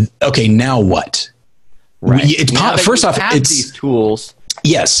is, okay, now what? Right. First off, it's these tools.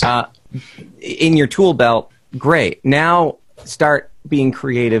 Yes. In your tool belt. Great. Now start being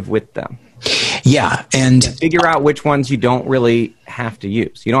creative with them. Yeah. And figure out which ones you don't really have to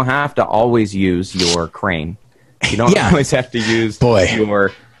use. You don't have to always use your crane. You don't always have to use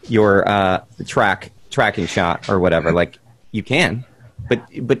your tracking shot or whatever. Like, you can,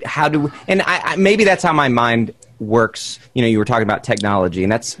 but how do? And I maybe that's how my mind works. You were talking about technology,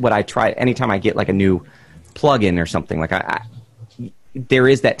 and that's what I try anytime I get like a new plug-in or something. Like, there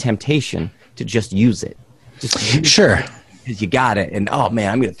is that temptation to just use it. Sure. Because you got it, and oh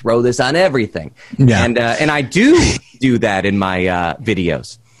man, I'm going to throw this on everything. Yeah. And I do that in my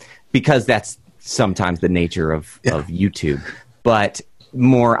videos, because that's sometimes the nature of YouTube. But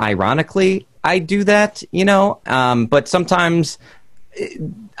more ironically, I do that, but sometimes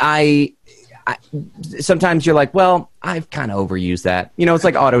sometimes you're like, well, I've kind of overused that. It's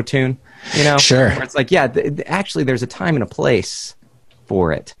like auto-tune, Sure. Where it's like, actually there's a time and a place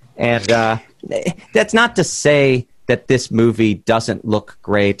for it. And that's not to say that this movie doesn't look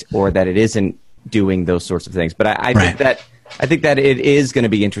great or that it isn't doing those sorts of things. But I think that it is going to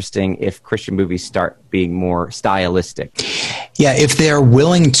be interesting if Christian movies start being more stylistic. Yeah, if they're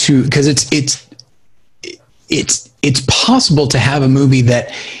willing to, because it's possible to have a movie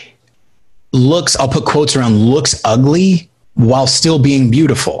that looks, I'll put quotes around, looks ugly while still being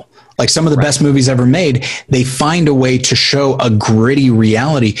beautiful. Like some of the best movies ever made, they find a way to show a gritty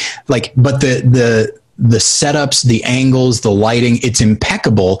reality. Like, but the setups, the angles, the lighting, it's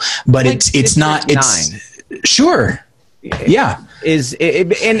impeccable, but like it's not, it's sure. Yeah.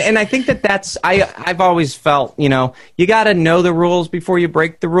 And I think that's, I've always felt, you know, you got to know the rules before you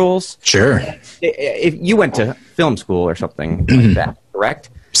break the rules. Sure. If you went to film school or something like that,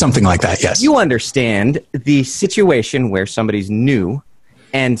 correct? Something like that, yes. You understand the situation where somebody's new,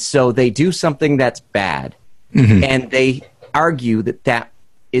 and so they do something that's bad, and they argue that that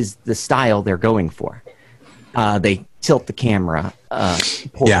is the style they're going for. They tilt the camera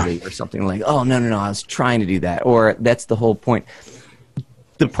poorly or something like, oh, no, I was trying to do that, or that's the whole point.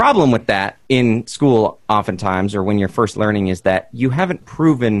 The problem with that in school oftentimes, or when you're first learning, is that you haven't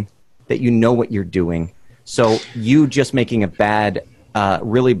proven that you know what you're doing. So you just making a bad,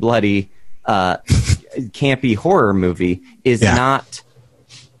 really bloody, campy horror movie is not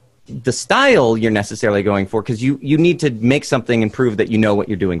the style you're necessarily going for, because you need to make something and prove that you know what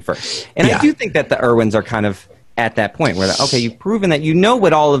you're doing first. And I do think that the Irwins are kind of at that point where, okay, you've proven that you know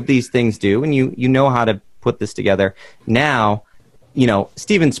what all of these things do, and you know how to put this together. Now, you know,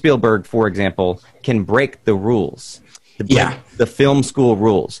 Steven Spielberg, for example, can break the rules, the film school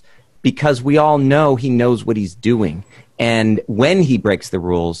rules, because we all know he knows what he's doing. And when he breaks the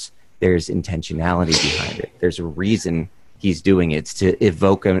rules, there's intentionality behind it. There's a reason he's doing it. It's to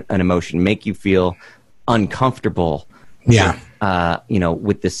evoke an emotion, make you feel uncomfortable with, you know,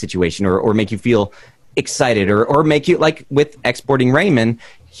 with this situation, or make you feel excited, or make you, like with Exporting Raymond,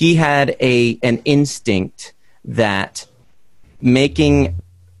 he had an instinct that making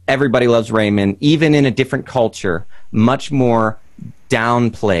Everybody Loves Raymond, even in a different culture, much more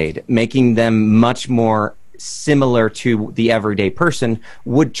downplayed, making them much more similar to the everyday person,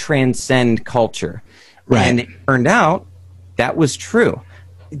 would transcend culture. Right. And it turned out that was true,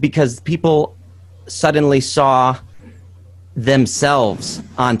 because people suddenly saw themselves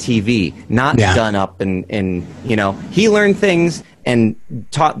on TV, not done up and you know, he learned things and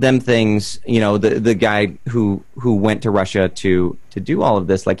taught them things, you know, the guy who went to Russia to do all of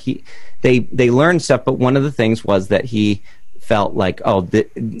this, like they learned stuff, but one of the things was that he felt like, oh,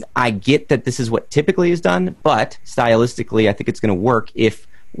 I get that this is what typically is done, but stylistically I think it's going to work if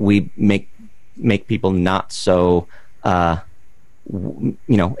we make people not so you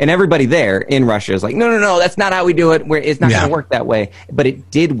know, and everybody there in Russia is like, no, that's not how we do it. It's not going to work that way. But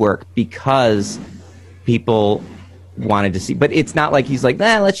it did work because people wanted to see. But it's not like he's like,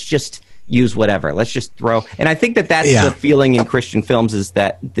 let's just use whatever. Let's just throw. And I think that's the feeling in Christian films, is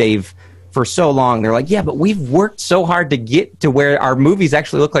that they've, for so long, they're like, yeah, but we've worked so hard to get to where our movies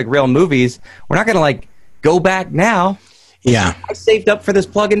actually look like real movies. We're not going to like go back now. Yeah, I saved up for this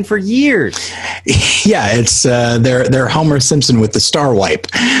plugin for years. Yeah, it's they're Homer Simpson with the star wipe.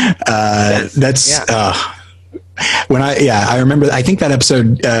 That's when I remember. I think that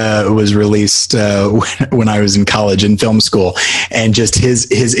episode was released when I was in college in film school, and just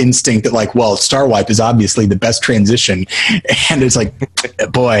his instinct that, like, well, star wipe is obviously the best transition, and it's like,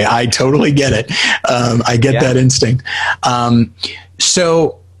 boy, I totally get it. I get that instinct.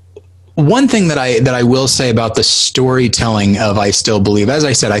 So. One thing that I will say about the storytelling of I Still Believe, as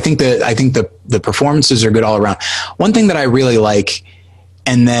I said, I think the performances are good all around. One thing that I really like,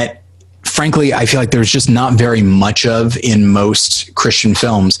 and that frankly I feel like there's just not very much of in most Christian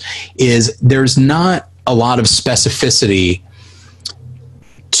films, is there's not a lot of specificity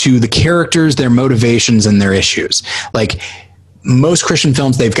to the characters, their motivations, and their issues. Like, most Christian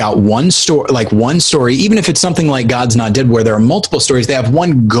films, they've got one story, even if it's something like God's Not Dead, where there are multiple stories, they have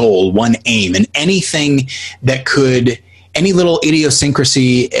one goal, one aim, and anything that any little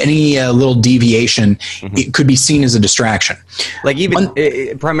idiosyncrasy, any little deviation, it could be seen as a distraction. Like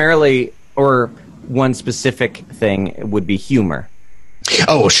even primarily, or one specific thing would be humor.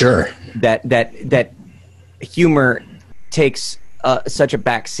 Oh, sure. That humor takes such a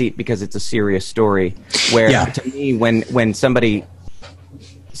back seat because it's a serious story, where to me, when a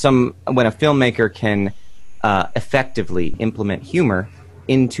filmmaker can effectively implement humor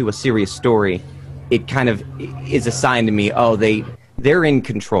into a serious story, it kind of is a sign to me, oh, they're in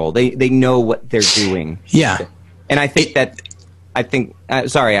control, they know what they're doing. And I think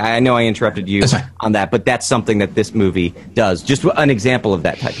sorry, I know I interrupted you on that, but that's something that this movie does, just an example of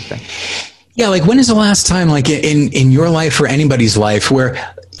that type of thing. Yeah, like, when is the last time, like in your life or anybody's life, where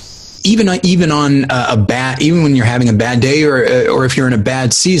even on even when you're having a bad day, or if you're in a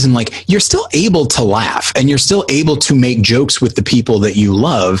bad season, like, you're still able to laugh and you're still able to make jokes with the people that you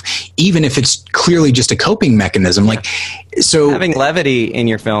love, even if it's clearly just a coping mechanism. Like, so having levity in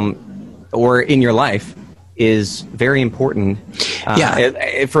your film or in your life is very important.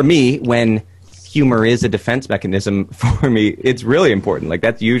 For me, when humor is a defense mechanism for me, it's really important. Like,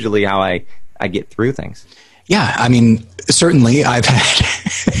 that's usually how I get through things. Yeah, I mean, certainly I've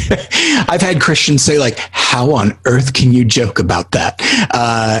had I've had Christians say, like, how on earth can you joke about that?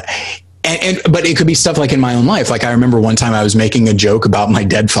 But it could be stuff like in my own life. Like, I remember one time I was making a joke about my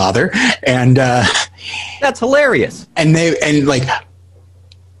dead father, and that's hilarious. And like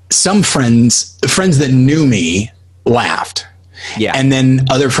some friends that knew me laughed. Yeah. And then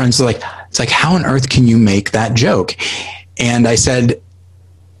other friends were like, it's like, how on earth can you make that joke? And I said,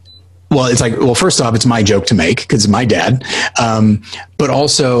 well, it's like, well, first off, it's my joke to make because it's my dad. But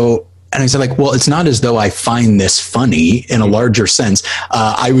also, and I said, like, well, it's not as though I find this funny in a larger sense.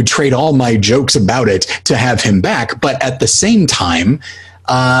 I would trade all my jokes about it to have him back. But at the same time,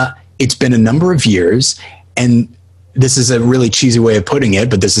 it's been a number of years, and this is a really cheesy way of putting it,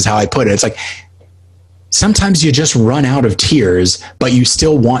 but this is how I put it. It's like, sometimes you just run out of tears, but you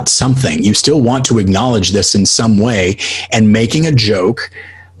still want something. You still want to acknowledge this in some way, and making a joke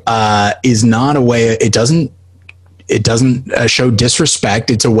is not a way. It doesn't show disrespect.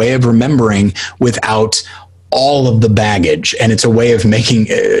 It's a way of remembering without all of the baggage, and it's a way of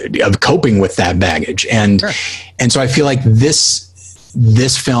of coping with that baggage. And sure. And so I feel like this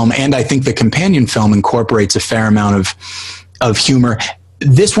film, and I think the companion film, incorporates a fair amount of humor.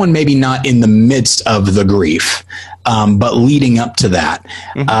 This one maybe not in the midst of the grief, but leading up to that.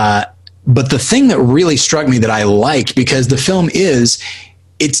 Mm-hmm. But the thing that really struck me that I liked, because the film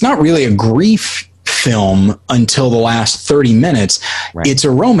it's not really a grief film until the last 30 minutes. Right. It's a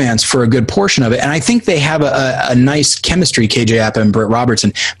romance for a good portion of it. And I think they have a nice chemistry, KJ Apa and Britt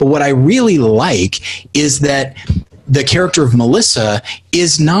Robertson. But what I really like is that the character of Melissa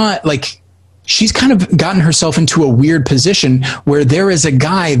is not like, she's kind of gotten herself into a weird position where there is a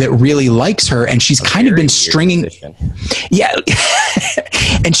guy that really likes her, and she's kind of been stringing,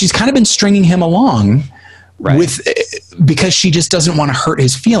 and she's kind of been stringing him along. Right. Because she just doesn't want to hurt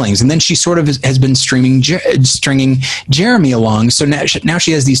his feelings. And then she sort of has been stringing Jeremy along. So now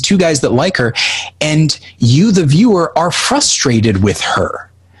she has these two guys that like her, and you, the viewer, are frustrated with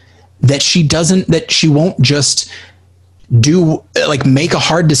her that she won't just make a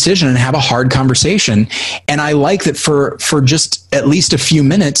hard decision and have a hard conversation. And I like that for just at least a few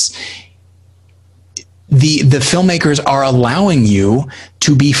minutes, the filmmakers are allowing you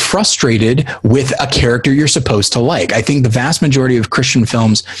to be frustrated with a character you're supposed to like. I think the vast majority of Christian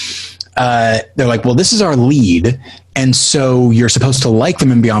films, they're like, well, this is our lead, and so you're supposed to like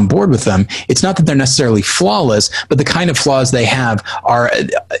them and be on board with them. It's not that they're necessarily flawless, but the kind of flaws they have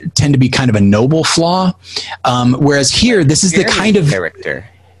tend to be kind of a noble flaw. Whereas here, this is the kind of character.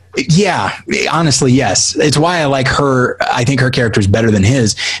 Yeah, honestly, yes. It's why I like her. I think her character is better than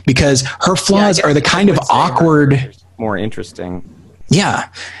his, because her flaws are the kind of awkward, more interesting. Yeah.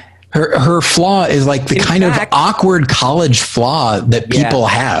 Her flaw is like the kind of awkward college flaw that people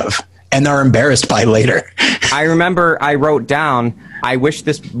have and are embarrassed by later. I remember I wrote down, I wish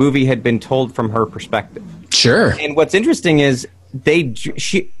this movie had been told from her perspective. Sure. And what's interesting is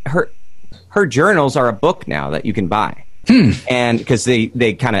her journals are a book now that you can buy. And because they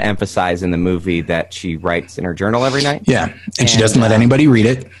kind of emphasize in the movie that she writes in her journal every night. Yeah. And she doesn't let anybody read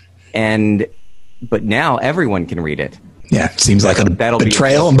it. But now everyone can read it. Yeah. It seems like a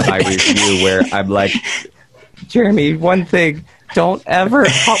betrayal. That'll be my review where I'm like, Jeremy, one thing, don't ever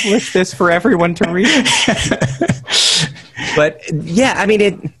publish this for everyone to read. But yeah, I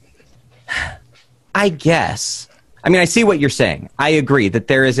mean, I guess. I mean, I see what you're saying. I agree that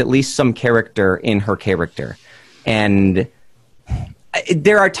there is at least some character in her character. And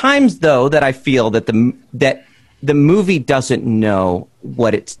there are times, though, that I feel that the movie doesn't know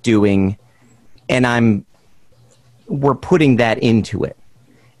what it's doing, and we're putting that into it.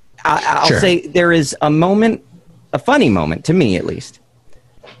 I'll say there is a funny moment, to me at least,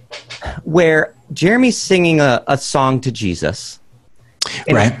 where Jeremy's singing a song to Jesus.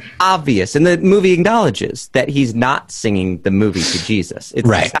 And right. It's obvious, and the movie acknowledges that he's not singing the movie to Jesus. It's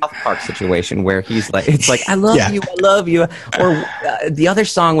a South Park situation where he's like, it's like, I love you, I love you. Or the other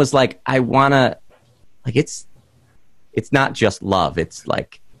song was like, I wanna, like, it's not just love. It's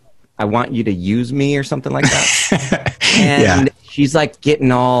like, I want you to use me or something like that. And she's like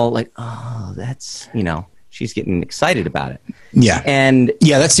getting all like, oh, that's, she's getting excited about it. Yeah. And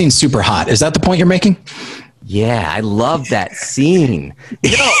that scene's super hot. Is that the point you're making? Yeah, I love that scene.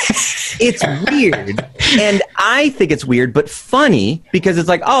 It's weird. And I think it's weird, but funny, because it's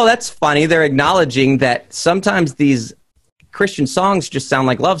like, oh, that's funny. They're acknowledging that sometimes these Christian songs just sound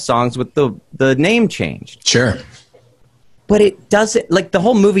like love songs with the name changed. Sure. But it doesn't, like, the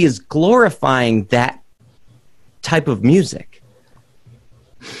whole movie is glorifying that type of music.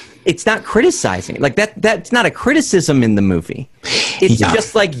 It's not criticizing. Like that's not a criticism in the movie. It's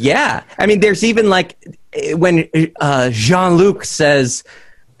just like, yeah. I mean, there's even like when Jean-Luc says,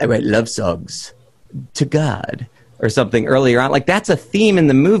 I write love songs to God or something earlier on. Like that's a theme in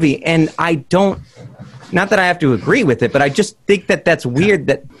the movie. And I don't, not that I have to agree with it, but I just think that that's weird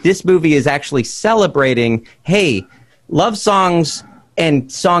that this movie is actually celebrating, hey, love songs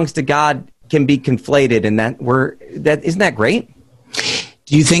and songs to God can be conflated, and isn't that great?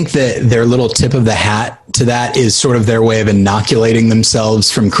 Do you think that their little tip of the hat to that is sort of their way of inoculating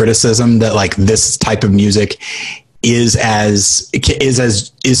themselves from criticism, that like this type of music is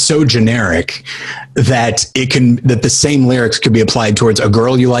so generic that that the same lyrics could be applied towards a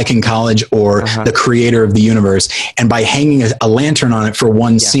girl you like in college or the creator of the universe, and by hanging a lantern on it for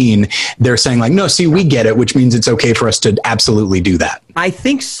one scene, they're saying like, no, see, we get it, which means it's okay for us to absolutely do that. I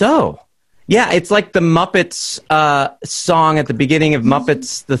think so. Yeah, it's like the Muppets song at the beginning of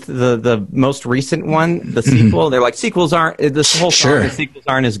Muppets, the most recent one, the sequel. They're like, sequels aren't, this whole song, the sequels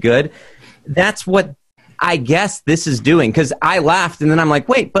aren't as good. That's what I guess this is doing, because I laughed and then I'm like,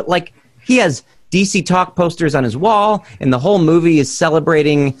 wait, but like he has DC Talk posters on his wall and the whole movie is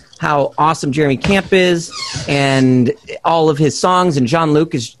celebrating how awesome Jeremy Camp is and all of his songs, and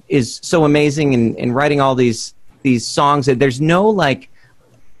Jean-Luc is so amazing in writing all these songs. And there's no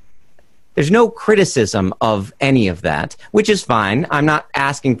criticism of any of that, which is fine. I'm not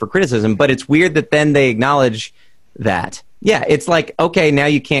asking for criticism, but it's weird that then they acknowledge that. Yeah, it's like, okay, now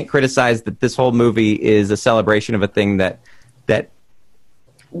you can't criticize that this whole movie is a celebration of a thing that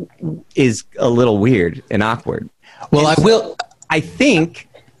is a little weird and awkward. Well, I think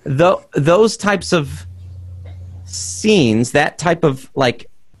those types of scenes, that type of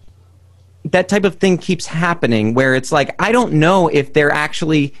thing keeps happening, where it's like, I don't know if they're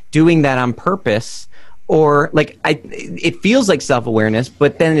actually doing that on purpose, or like it feels like self-awareness,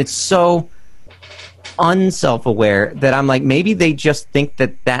 but then it's so unself-aware that I'm like, maybe they just think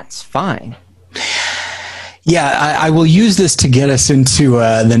that that's fine. Yeah, I will use this to get us into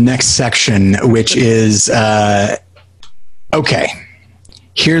the next section, which is, okay,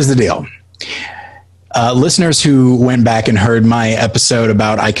 here's the deal. Listeners who went back and heard my episode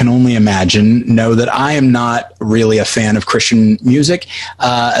about I Can Only Imagine know that I am not really a fan of Christian music,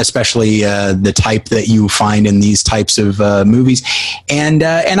 especially the type that you find in these types of movies. And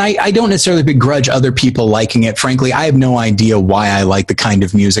I don't necessarily begrudge other people liking it. Frankly, I have no idea why I like the kind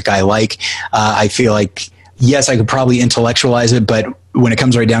of music I like. I feel like, yes, I could probably intellectualize it, but when it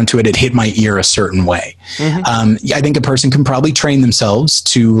comes right down to it, it hit my ear a certain way. I think a person can probably train themselves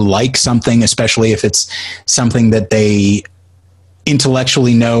to like something, especially if it's something that they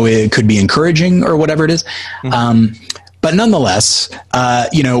intellectually know it could be encouraging or whatever it is. But nonetheless,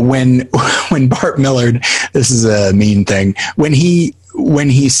 when Bart Millard, this is a mean thing, when he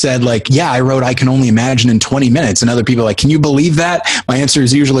said like, yeah, I wrote I Can Only Imagine in 20 minutes, and other people are like, can you believe that? My answer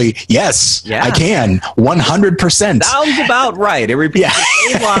is usually, yes, I can, 100%. Sounds about right. It repeats the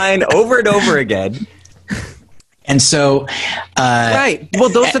same line over and over again. And so... right. Well,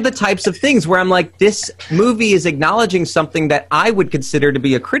 those are the types of things where I'm like, this movie is acknowledging something that I would consider to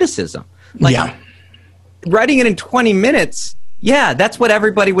be a criticism. Like, writing it in 20 minutes... Yeah, that's what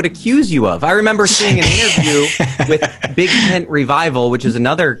everybody would accuse you of. I remember seeing an interview with Big Tent Revival, which is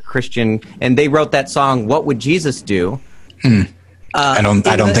another Christian, and they wrote that song, What Would Jesus Do? I don't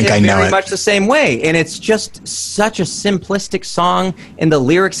think I know it. Very much the same way. And it's just such a simplistic song, and the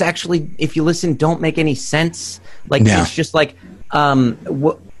lyrics actually, if you listen, don't make any sense. Like, it's just like,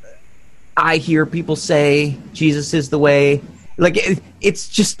 I hear people say Jesus is the way. Like, it's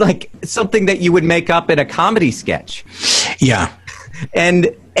just like something that you would make up in a comedy sketch. Yeah.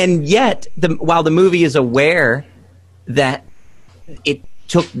 And yet, while the movie is aware that it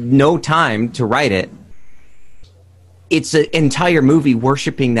took no time to write it, it's an entire movie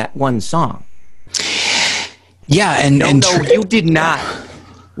worshiping that one song. Yeah, and you did not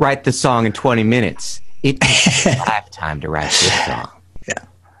write the song in 20 minutes. It took a lifetime to write this song. Yeah.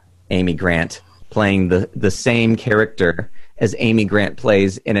 Amy Grant playing the same character as Amy Grant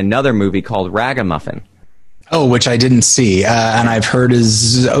plays in another movie called Ragamuffin. Oh, which I didn't see, and I've heard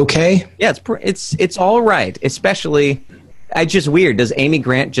is okay. Yeah, it's all right. Especially, it's just weird. Does Amy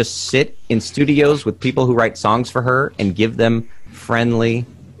Grant just sit in studios with people who write songs for her and give them friendly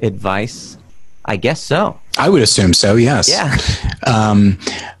advice? I guess so. I would assume so. Yes. Yeah.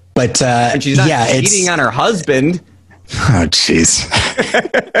 But and she's not cheating on her husband. Oh, jeez.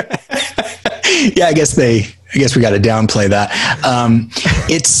 Yeah, I guess we got to downplay that.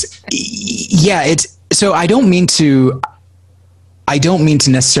 So I don't mean to I don't mean to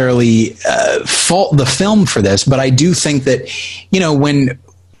necessarily fault the film for this, but I do think that, you know,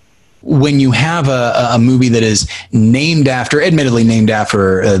 when you have a movie that is admittedly named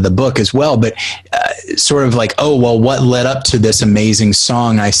after the book as well, but sort of like, oh, well, what led up to this amazing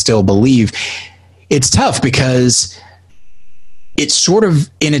song, I Still Believe, it's tough because it sort of,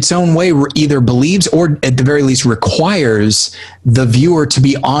 in its own way, either believes or at the very least requires the viewer to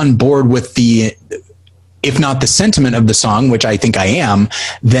be on board with the, if not the sentiment of the song, which I think I am,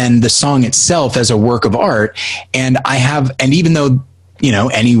 then the song itself as a work of art. And even though, you know,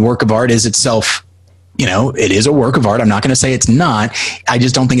 any work of art is itself, you know, it is a work of art. I'm not going to say it's not. I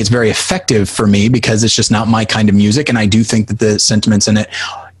just don't think it's very effective for me because it's just not my kind of music. And I do think that the sentiments in it,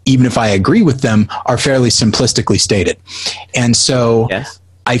 even if I agree with them, are fairly simplistically stated. And so yes.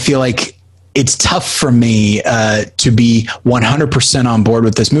 I feel like it's tough for me to be 100% on board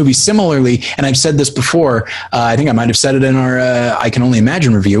with this movie. Similarly, and I've said this before, I think I might have said it in our I Can Only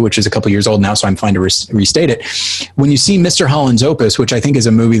Imagine review, which is a couple years old now, so I'm fine to restate it. When you see Mr. Holland's Opus, which I think is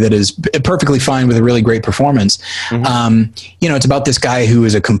a movie that is perfectly fine with a really great performance, mm-hmm. You know, it's about this guy who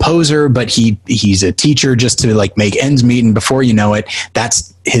is a composer, but he's a teacher just to like make ends meet, and before you know it,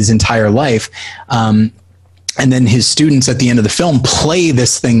 that's his entire life. And then his students at the end of the film play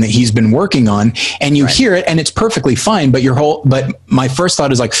this thing that he's been working on, and you hear it and it's perfectly fine. But my first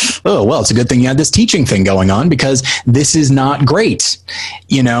thought is like, oh, well, it's a good thing you had this teaching thing going on because this is not great,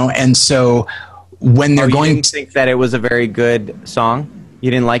 you know? And so when they're you didn't think that it was a very good song? You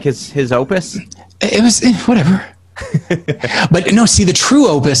didn't like his opus? It was whatever. But no, see, the true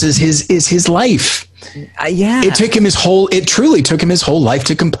opus is his life. Yeah, it truly took him his whole life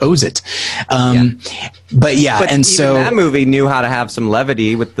to compose it. But even that movie knew how to have some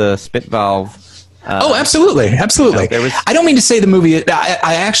levity with the spit valve. Oh, absolutely. You know, I don't mean to say the movie.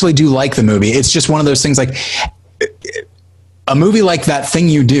 I actually do like the movie. It's just one of those things, like a movie like That Thing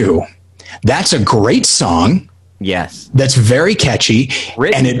You Do. That's a great song. Yes, that's very catchy.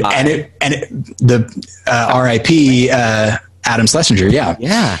 The R.I.P. Adam Schlesinger.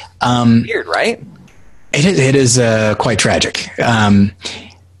 Yeah. Weird, right? It is quite tragic. But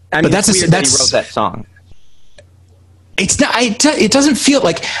that's he wrote that song. It's not. It doesn't feel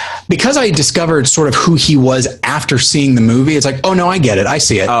like, because I discovered sort of who he was after seeing the movie. It's like, oh no, I get it. I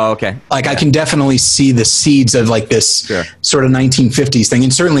see it. Oh, okay. Like I can definitely see the seeds of like this sort of 1950s thing,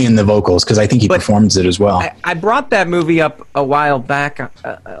 and certainly in the vocals, because I think he performs it as well. I brought that movie up a while back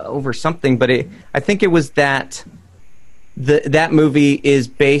over something, but I think it was that that movie is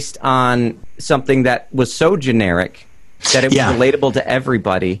based on something that was so generic that it was relatable to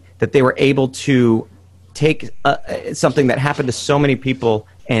everybody, that they were able to take something that happened to so many people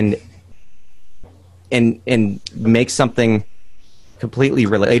and make something completely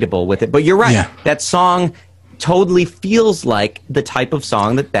relatable with it. But you're right. That song totally feels like the type of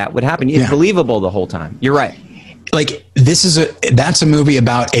song that would happen. It's believable the whole time. You're right. Like that's a movie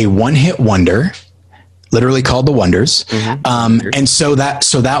about a one-hit wonder, literally called The Wonders. Mm-hmm. And so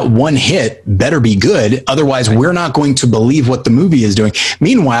that one hit better be good. Otherwise, we're not going to believe what the movie is doing.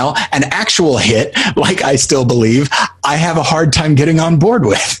 Meanwhile, an actual hit, like I Still Believe, I have a hard time getting on board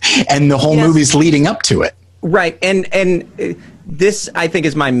with. And the whole movie's leading up to it. Right. And this, I think,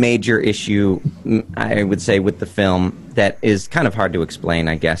 is my major issue, I would say, with the film, that is kind of hard to explain,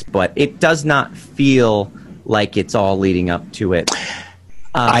 I guess. But it does not feel like it's all leading up to it.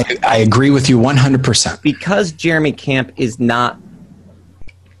 I agree with you 100%. Because Jeremy Camp is not...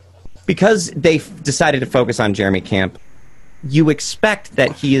 Because they've decided to focus on Jeremy Camp, you expect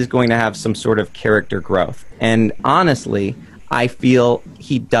that he is going to have some sort of character growth. And honestly, I feel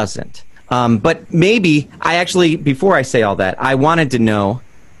he doesn't. But maybe, before I say all that, I wanted to know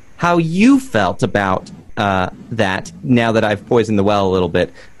how you felt about that, now that I've poisoned the well a little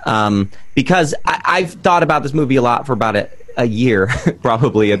bit. Because I've thought about this movie a lot for about a year,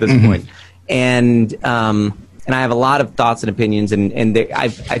 probably at this point, and I have a lot of thoughts and opinions, and I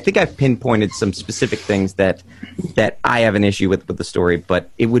think I've pinpointed some specific things that I have an issue with the story, but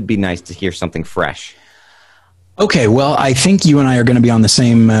it would be nice to hear something fresh. Okay, well, I think you and I are going to be on the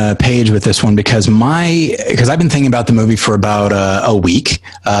same page with this one, because I've been thinking about the movie for about a week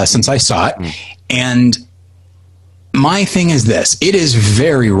since I saw it, and my thing is this: it is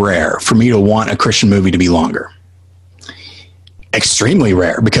very rare for me to want a Christian movie to be longer. Extremely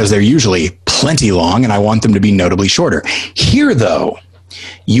rare, because they're usually plenty long, and I want them to be notably shorter. Here, though,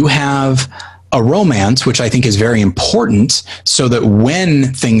 you have a romance, which I think is very important, so that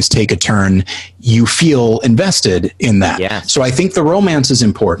when things take a turn, you feel invested in that. Yes. So I think the romance is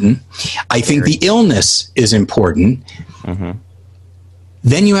important. I think the illness is important. Mm-hmm.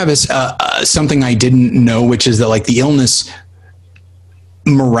 Then you have something I didn't know, which is that, like, the illness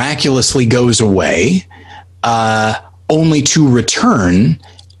miraculously goes away, only to return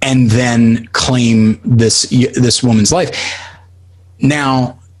and then claim this woman's life.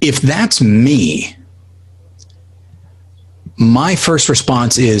 Now, if that's me, my first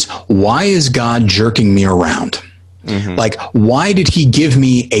response is, why is God jerking me around? Mm-hmm. Like, why did he give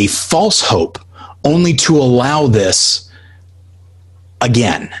me a false hope only to allow this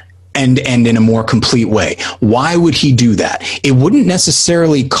again and in a more complete way? Why would he do that? It wouldn't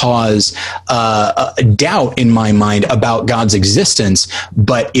necessarily cause a doubt in my mind about God's existence,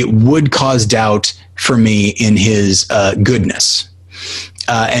 but it would cause doubt for me in his goodness.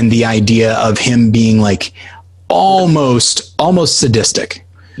 And the idea of him being like almost sadistic.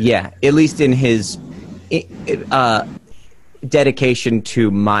 Yeah, at least in his dedication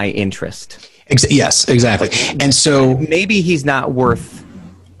to my interest. Yes, exactly. And so maybe he's not worth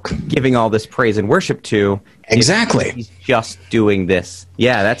giving all this praise and worship to. Exactly. He's just doing this.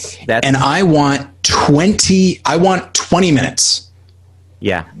 Yeah, that's. And I want 20 minutes.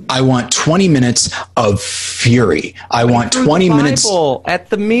 Yeah. I want 20 minutes of fury. I want 20 minutes at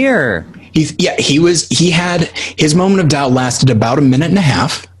the mirror. He had his moment of doubt lasted about a minute and a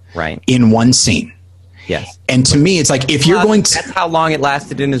half. Right. In one scene. Yes. And to me, it's like, if you're going to... That's how long it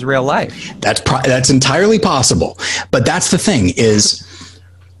lasted in his real life. That's entirely possible. But that's the thing is,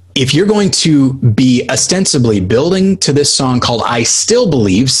 if you're going to be ostensibly building to this song called I Still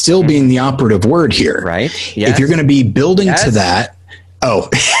Believe, still being the operative word here. Right. Yes. If you're going to be building to that... Oh,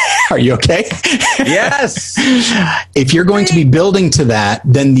 are you okay? Yes. If you're going to be building to that,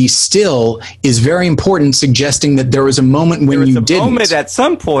 then the still is very important, suggesting that there was a moment when you didn't. There was a moment at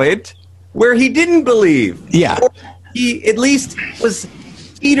some point where he didn't believe. Yeah. Or he at least was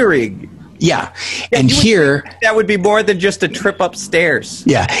teetering. Yeah. And here... That would be more than just a trip upstairs.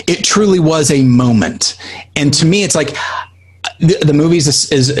 Yeah. It truly was a moment. And to me, it's like... The movie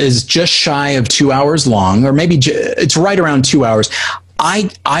is just shy of 2 hours long, or maybe it's right around 2 hours.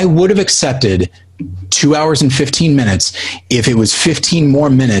 I would have accepted 2 hours and 15 minutes if it was 15 more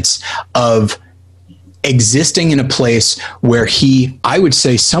minutes of existing in a place where he, I would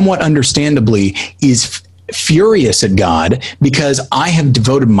say somewhat understandably, is furious at God because I have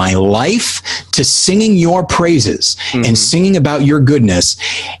devoted my life to singing your praises and singing about your goodness.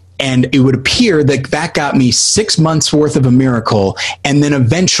 And it would appear that that got me 6 months worth of a miracle. And then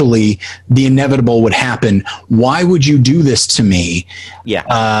eventually the inevitable would happen. Why would you do this to me? Yeah.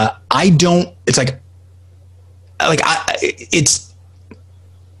 I don't, it's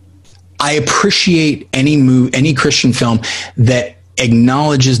I appreciate any Christian film that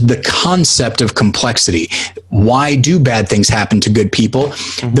acknowledges the concept of complexity. Why do bad things happen to good people?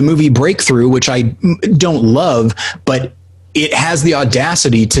 Mm-hmm. The movie Breakthrough, which I don't love, but it has the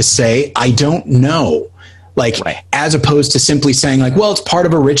audacity to say, I don't know. Like, right. As opposed to simply saying like, well, it's part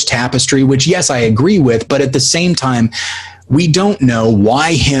of a rich tapestry, which yes, I agree with. But at the same time, we don't know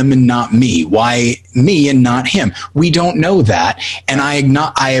why him and not me, why me and not him. We don't know that. And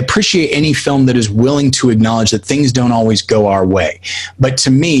I appreciate any film that is willing to acknowledge that things don't always go our way. But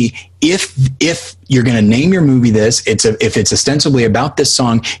to me, if you're going to name your movie this, if it's ostensibly about this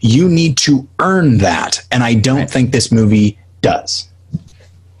song, you need to earn that. And I don't think this movie does.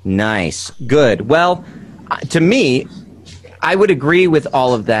 Nice. Good. Well, to me, I would agree with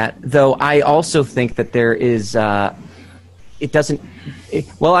all of that, though I also think that there is, I guess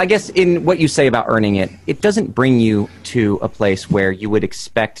in what you say about earning it, it doesn't bring you to a place where you would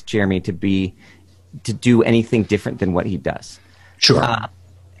expect Jeremy to do anything different than what he does. Sure.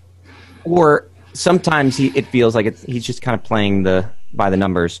 Or sometimes it feels like he's just kind of playing by the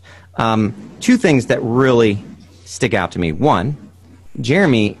numbers. Two things that really stick out to me. One,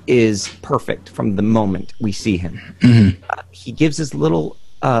 Jeremy is perfect from the moment we see him. Mm-hmm. He gives his little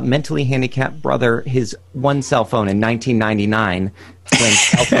mentally handicapped brother his one cell phone in 1999 when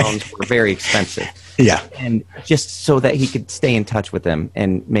cell phones were very expensive. Yeah. And just so that he could stay in touch with them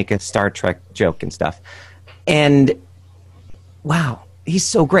and make a Star Trek joke and stuff. And wow, he's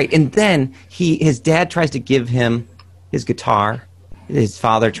so great. And then his dad tries to give him his guitar. His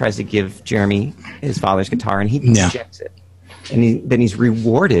father tries to give Jeremy his father's guitar, and he rejects it. And then he's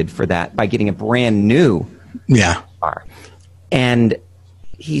rewarded for that by getting a brand new guitar. And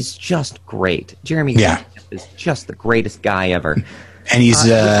he's just great. Jeremy is just the greatest guy ever. And he's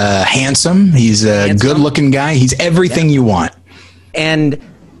handsome. He's a good-looking guy. He's everything you want. And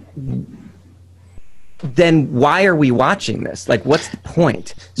then why are we watching this? Like, what's the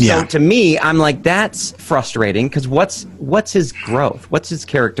point? So to me, I'm like, that's frustrating because what's his growth? What's his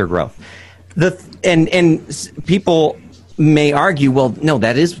character growth? And people may argue, well, no,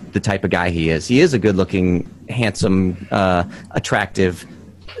 that is the type of guy he is. He is a good-looking, handsome, attractive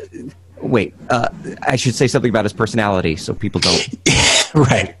wait, I should say something about his personality so people don't.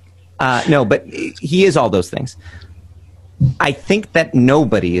 Right. No, but he is all those things. I think that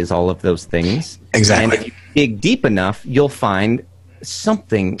nobody is all of those things. Exactly. And if you dig deep enough, you'll find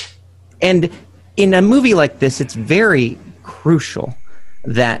something. And in a movie like this, it's very crucial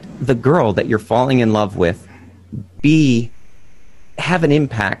that the girl that you're falling in love with have an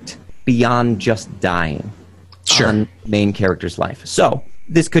impact beyond just dying on the main character's life. So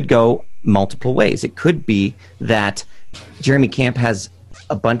this could go multiple ways. It could be that Jeremy Camp has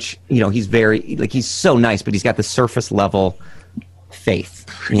a bunch, he's very, he's so nice, but he's got the surface level faith.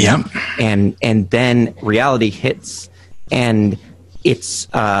 Yeah. And then reality hits, and it's,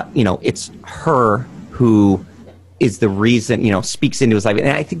 it's her who is the reason, speaks into his life. And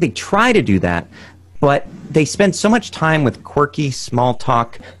I think they try to do that, but they spend so much time with quirky small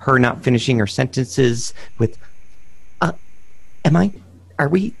talk, her not finishing her sentences with, are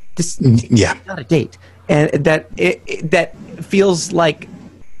we, this, yeah, not a date. And that feels like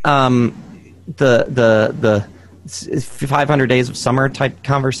the 500 Days of Summer type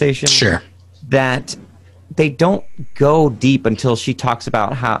conversation. Sure. That they don't go deep until she talks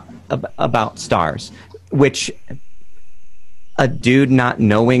about about stars, which a dude not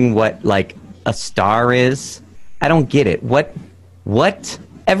knowing what like a star is, I don't get it. What?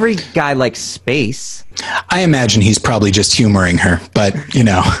 Every guy likes space. I imagine he's probably just humoring her, but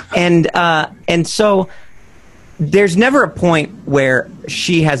And so there's never a point where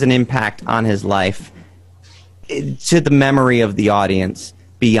she has an impact on his life to the memory of the audience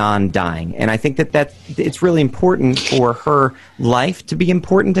beyond dying. And I think that it's really important for her life to be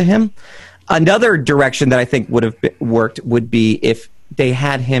important to him. Another direction that I think would have worked would be if they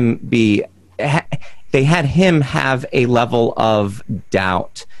had him have a level of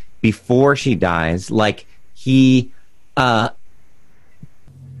doubt before she dies, like he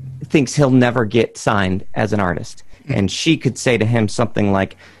thinks he'll never get signed as an artist. And she could say to him something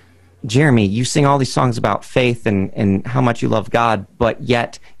like, Jeremy, you sing all these songs about faith and how much you love God, but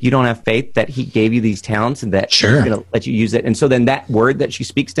yet you don't have faith that he gave you these talents and that he's going to let you use it. And so then that word that she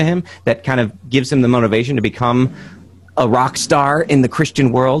speaks to him that kind of gives him the motivation to become a rock star in the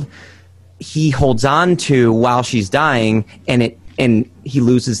Christian world, he holds on to while she's dying, and he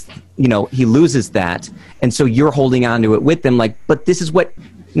loses that. And so you're holding on to it with them, like, but this is what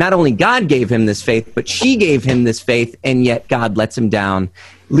not only God gave him this faith, but she gave him this faith, and yet God lets him down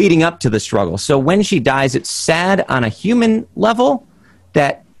leading up to the struggle. So when she dies, it's sad on a human level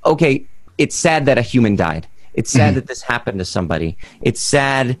that, okay, it's sad that a human died. It's sad that this happened to somebody. It's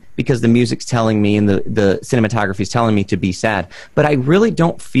sad because the music's telling me and the cinematography is telling me to be sad. But I really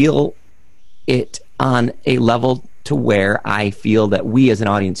don't feel it on a level to where I feel that we as an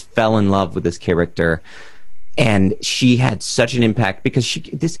audience fell in love with this character, and she had such an impact because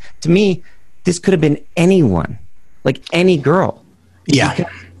to me, this could have been anyone, like any girl. Yeah.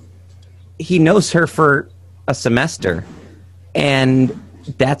 Because he knows her for a semester, and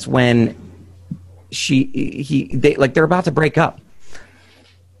that's when they're about to break up.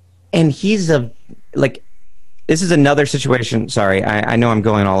 And this is another situation. Sorry, I know I'm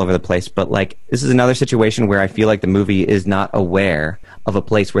going all over the place, but like this is another situation where I feel like the movie is not aware of a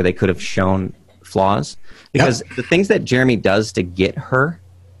place where they could have shown flaws, because the things that Jeremy does to get her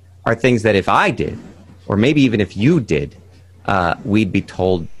are things that if I did, or maybe even if you did, we'd be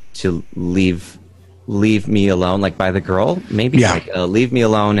told to leave me alone, like by the girl, maybe leave me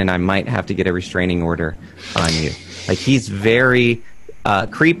alone, and I might have to get a restraining order on you. Like he's very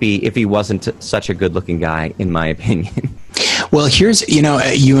creepy if he wasn't such a good-looking guy, in my opinion. Well, here's,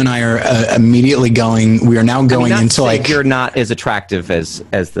 you and I are immediately we are now going into like... You're not as attractive as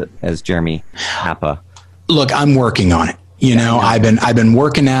Jeremy Appa. Look, I'm working on it. I've been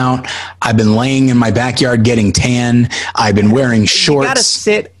working out. I've been laying in my backyard getting tan. I've been wearing shorts. You got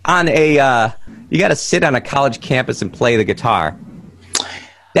to sit on a college campus and play the guitar.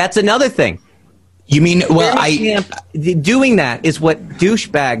 That's another thing. You mean, doing that is what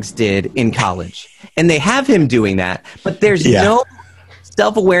douchebags did in college. And they have him doing that, but there's no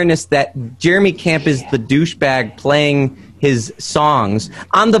self-awareness that Jeremy Camp is the douchebag playing his songs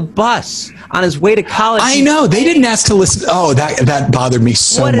on the bus on his way to college. I know. They didn't ask to listen. Oh, that bothered me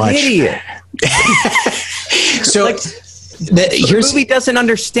so much. What an idiot. So the movie doesn't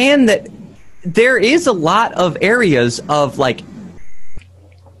understand that there is a lot of areas of like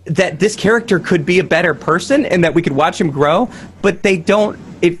that this character could be a better person and that we could watch him grow, but they don't.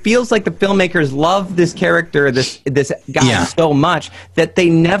 It feels like the filmmakers love this character, this guy so much that they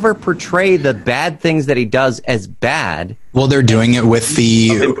never portray the bad things that he does as bad. Well, they're doing it with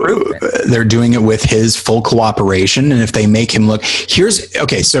they're doing it with his full cooperation. And if they make him look,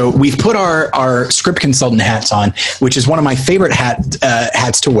 so we've put our script consultant hats on, which is one of my favorite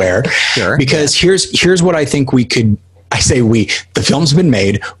hats to wear. Sure. Because here's what I think we could. I say the film's been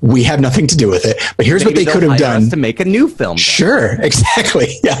made. We have nothing to do with it. But here's what they could have done to make a new film. Sure, exactly.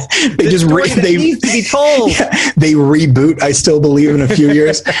 Yeah, they needs to be told. Yeah, they reboot. I still believe in a few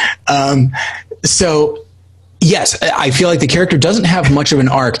years. So yes, I feel like the character doesn't have much of an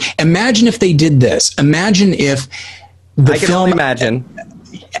arc. Imagine if they did this. Imagine if the film. I can only imagine.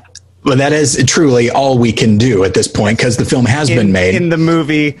 Well, that is truly all we can do at this point because the film has been made. In the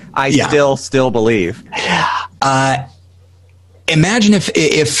movie, I still believe. Imagine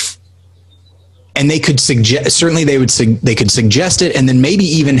if and they could suggest, certainly they could suggest it, and then maybe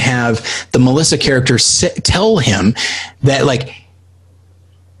even have the Melissa character tell him that, like,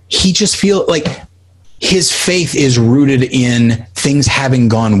 he just feel like his faith is rooted in things having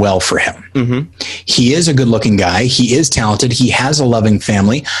gone well for him. Mm-hmm. He is a good looking guy. He is talented. He has a loving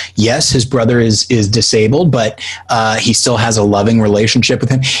family. Yes, his brother is disabled, but he still has a loving relationship with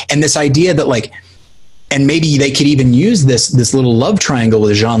him. And this idea that, like, and maybe they could even use this little love triangle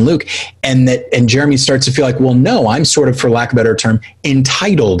with Jean-Luc, and Jeremy starts to feel like, well, no, I'm sort of, for lack of a better term,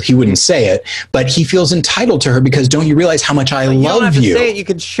 entitled. He wouldn't say it, but he feels entitled to her because don't you realize how much I love you? You don't have to say it. You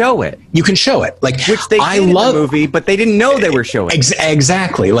can show it. You can show it, like, which they did in the movie, but they didn't know they were showing.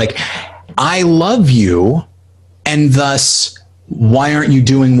 Exactly, like, I love you, and thus, why aren't you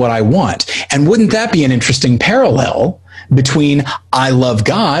doing what I want? And wouldn't that be an interesting parallel between I love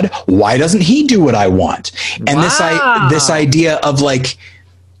God, why doesn't he do what I want? And this idea of, like,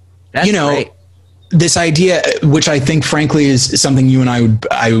 that's great. This idea, which I think frankly is something you and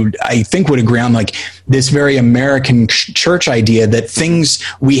I think would agree on, like this very American church idea that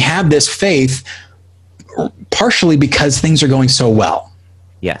we have this faith partially because things are going so well.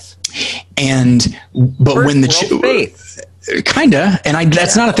 Yes. But when the faith. Kinda, and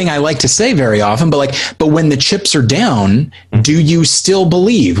that's not a thing I like to say very often, but when the chips are down, do you still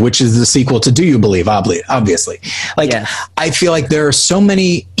believe? Which is the sequel to Do You Believe? Obviously, like, yes. I feel like there are so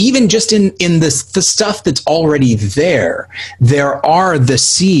many, even just in the stuff that's already there are the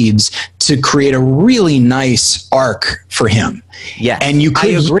seeds to create a really nice arc for him. Yeah, and I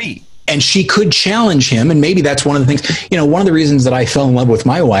agree. And she could challenge him. And maybe that's one of the things, one of the reasons that I fell in love with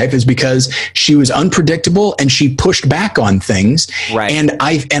my wife is because she was unpredictable and she pushed back on things. Right. And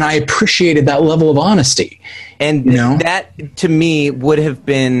I appreciated that level of honesty. And that to me would have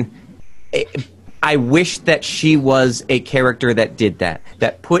been, I wish that she was a character that did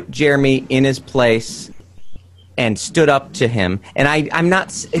that put Jeremy in his place and stood up to him. And I'm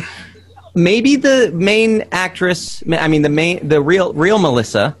not, maybe the main actress, I mean, the real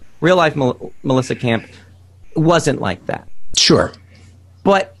Melissa, real life Melissa Camp wasn't like that. Sure.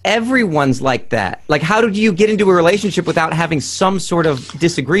 But everyone's like that. Like, how did you get into a relationship without having some sort of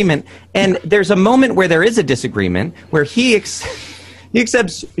disagreement? And there's a moment where there is a disagreement where he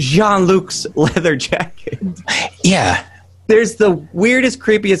accepts Jean-Luc's leather jacket. Yeah. There's the weirdest,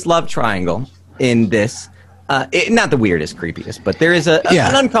 creepiest love triangle in this. Not the weirdest, creepiest, but there is an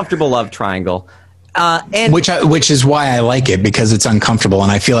uncomfortable love triangle. And which is why I like it, because it's uncomfortable,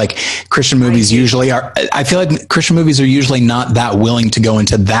 and I feel like Christian movies usually are. I feel like Christian movies are usually not that willing to go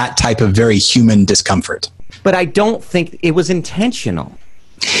into that type of very human discomfort. But I don't think it was intentional.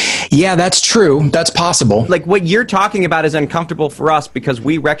 Yeah, that's true. That's possible. Like, what you're talking about is uncomfortable for us because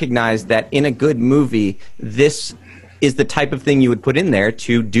we recognize that in a good movie, this is the type of thing you would put in there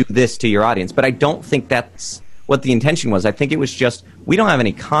to do this to your audience. But I don't think that's what the intention was. I think it was just, we don't have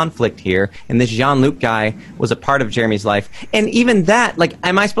any conflict here, and this Jean-Luc guy was a part of Jeremy's life. And even that, like,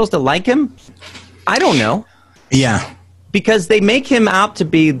 am I supposed to like him? I don't know. Yeah. Because they make him out to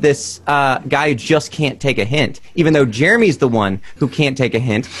be this guy who just can't take a hint, even though Jeremy's the one who can't take a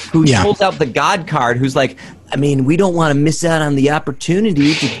hint, who pulls out the God card, who's like, I mean, we don't want to miss out on the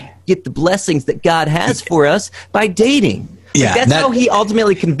opportunity to get the blessings that God has for us by dating. Yeah, like, that's how he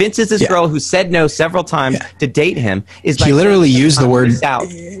ultimately convinces this girl who said no several times to date him. Is by he literally used the word.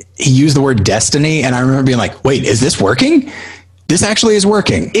 He used the word destiny, and I remember being like, "Wait, is this working? This actually is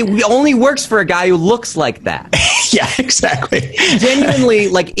working." It only works for a guy who looks like that. Yeah, exactly. Genuinely,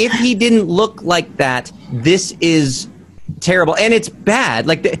 like, if he didn't look like that, this is terrible, and it's bad.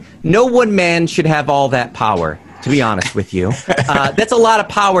 Like, no one man should have all that power. To be honest with you, that's a lot of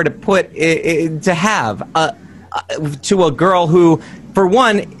power to put to have. To a girl who, for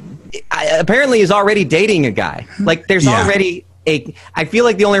one, apparently is already dating a guy. Like, there's already I feel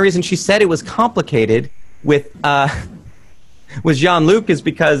like the only reason she said it was complicated with Jean-Luc is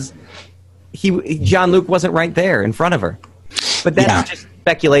because Jean-Luc wasn't right there in front of her. But that's just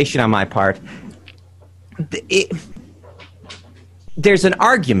speculation on my part. There's an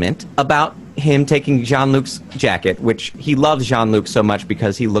argument about him taking Jean-Luc's jacket, which he loves Jean-Luc so much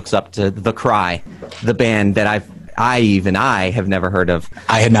because he looks up to The Cry, the band that I have never heard of.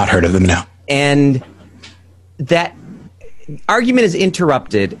 I had not heard of them, no. And that argument is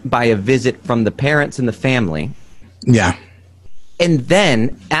interrupted by a visit from the parents and the family. Yeah. And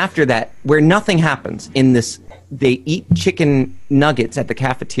then after that, where nothing happens in this, they eat chicken nuggets at the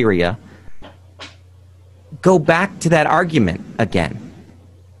cafeteria, go back to that argument again.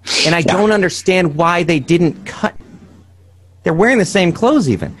 And I don't understand why they didn't cut. They're wearing the same clothes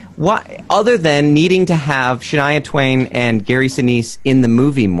even. Why, other than needing to have Shania Twain and Gary Sinise in the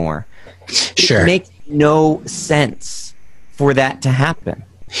movie more. Sure. It makes no sense for that to happen.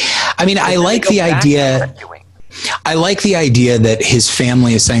 I mean, I like the idea. I like the idea that his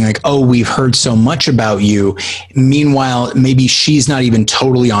family is saying, like, oh, we've heard so much about you. Meanwhile, maybe she's not even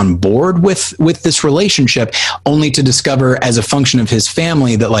totally on board with this relationship, only to discover as a function of his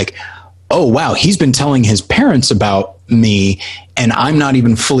family that, like, oh, wow, he's been telling his parents about me and I'm not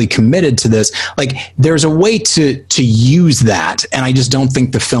even fully committed to this. Like, there's a way to use that. And I just don't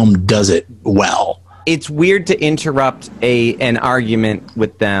think the film does it well. It's weird to interrupt an argument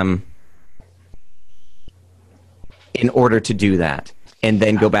with them in order to do that and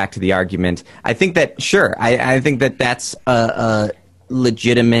then go back to the argument. I think that, sure, I think that that's a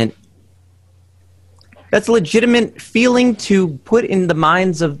legitimate feeling to put in the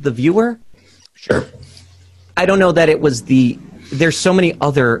minds of the viewer. Sure. I don't know that it was there's so many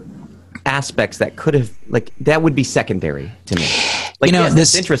other aspects that could have, like, that would be secondary to me. Like, yes,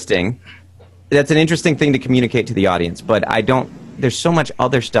 that's interesting. That's an interesting thing to communicate to the audience, but there's so much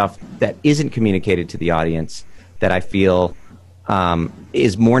other stuff that isn't communicated to the audience that I feel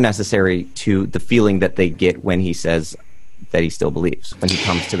is more necessary to the feeling that they get when he says that he still believes, when he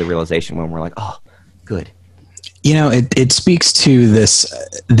comes to the realization, when we're like, oh, good. You know, it speaks to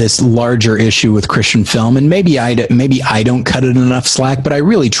this larger issue with Christian film, and maybe I don't cut it enough slack, but I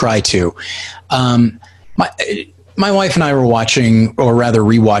really try to. My wife and I were watching, or rather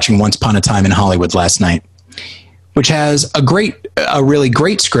rewatching, Once Upon a Time in Hollywood last night, which has a really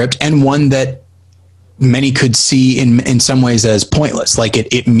great script, and one that many could see in some ways as pointless. Like,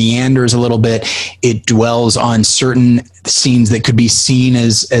 it meanders a little bit. It dwells on certain scenes that could be seen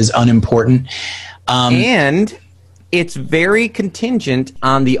as unimportant. And it's very contingent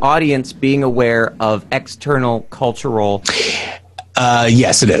on the audience being aware of external cultural.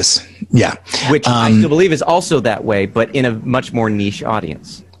 Yes, it is. Yeah. Which I still believe is also that way, but in a much more niche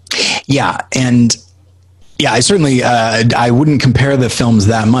audience. Yeah. And yeah, I certainly, I wouldn't compare the films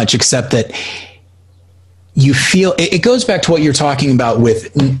that much, except that you feel it goes back to what you're talking about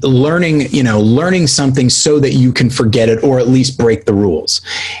with learning something so that you can forget it, or at least break the rules.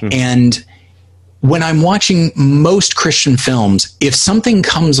 Mm-hmm. And when I'm watching most Christian films, if something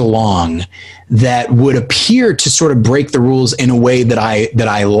comes along that would appear to sort of break the rules in a way that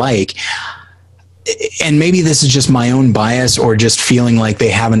I like, and maybe this is just my own bias or just feeling like they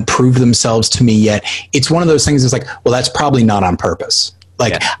haven't proved themselves to me yet, it's one of those things that's like, well, that's probably not on purpose.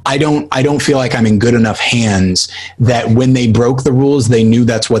 Like, yeah. I don't feel like I'm in good enough hands that when they broke the rules, they knew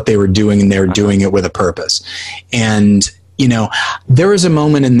that's what they were doing and they were doing it with a purpose. And, you know, there was a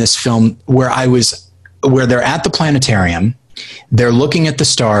moment in this film where they're at the planetarium, they're looking at the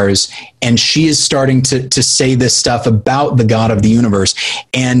stars, and she is starting to say this stuff about the God of the universe.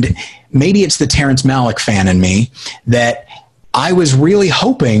 And maybe it's the Terrence Malick fan in me that I was really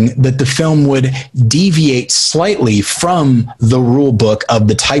hoping that the film would deviate slightly from the rule book of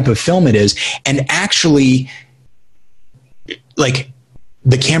the type of film it is, and actually, like,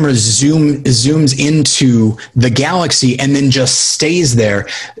 the camera zooms into the galaxy and then just stays there,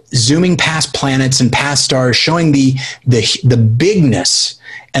 zooming past planets and past stars, showing the bigness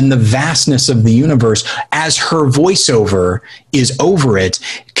and the vastness of the universe as her voiceover is over it,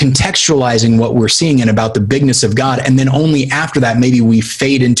 contextualizing what we're seeing and about the bigness of God. And then only after that, maybe we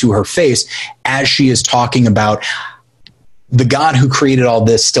fade into her face as she is talking about the God who created all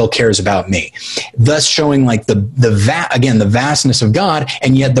this still cares about me, thus showing like the vastness of God,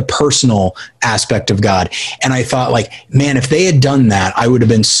 and yet the personal aspect of God. And I thought, like, man, if they had done that, I would have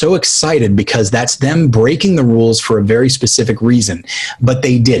been so excited, because that's them breaking the rules for a very specific reason. But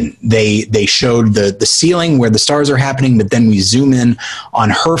they didn't. They showed the ceiling where the stars are happening, but then we zoom in on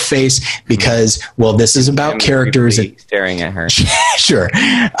her face, because, well, this is about characters staring at her. Sure.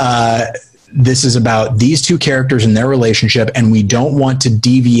 This is about these two characters and their relationship, and we don't want to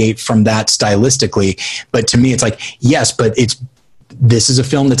deviate from that stylistically. But to me, it's like, yes, but this is a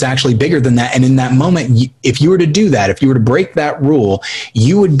film that's actually bigger than that. And in that moment, if you were to do that, if you were to break that rule,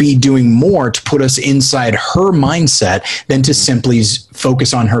 you would be doing more to put us inside her mindset than to simply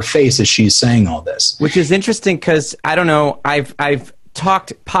focus on her face as she's saying all this. Which is interesting, because I don't know, I've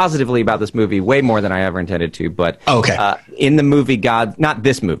talked positively about this movie way more than I ever intended to, but in the movie not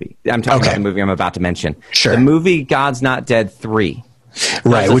this movie, I'm talking about the movie I'm about to mention. Sure. The movie God's Not Dead 3.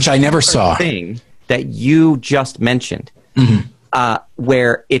 Right, which I never saw. Thing that you just mentioned,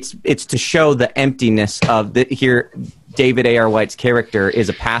 where it's to show the emptiness of here. David A.R. White's character is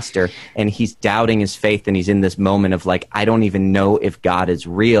a pastor, and he's doubting his faith, and he's in this moment of like, I don't even know if God is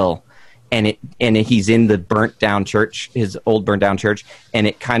real. And he's in the burnt down church, his old burnt down church, and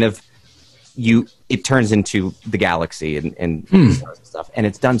it kind of it turns into the galaxy and stuff. And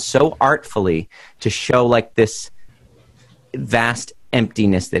it's done so artfully to show like this vast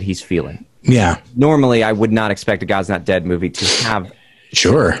emptiness that he's feeling. Yeah. Normally, I would not expect a God's Not Dead movie to have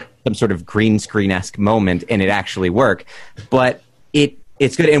some sort of green screen-esque moment and it actually work. But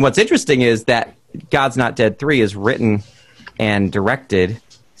it's good. And what's interesting is that God's Not Dead 3 is written and directed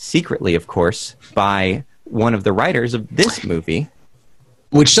secretly, of course, by one of the writers of this movie.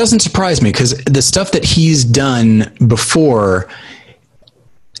 Which doesn't surprise me, because the stuff that he's done before,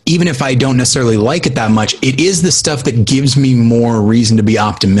 even if I don't necessarily like it that much, it is the stuff that gives me more reason to be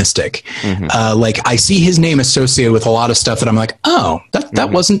optimistic. Like, I see his name associated with a lot of stuff that I'm like, oh, that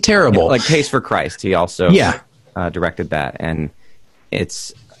wasn't terrible. Yeah, like Case for Christ, he also directed that. And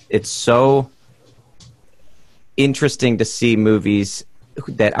it's so interesting to see movies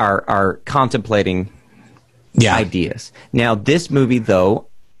that are contemplating ideas. Now, this movie, though,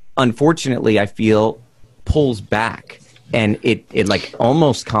 unfortunately, I feel pulls back, and it like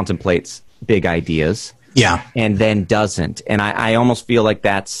almost contemplates big ideas, and then doesn't. And I almost feel like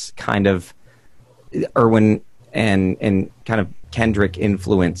that's kind of Irwin and kind of Kendrick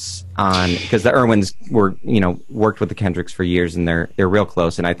influence on, because the Irwins worked with the Kendricks for years, and they're real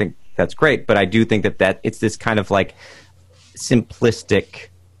close, and I think that's great. But I do think that it's this kind of like simplistic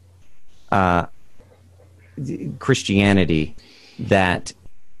Christianity that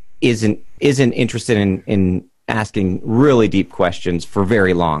isn't interested in asking really deep questions for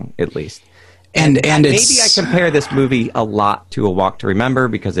very long, at least. And maybe I compare this movie a lot to A Walk to Remember,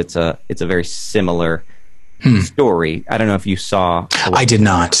 because it's a very similar story. I don't know if you saw. I did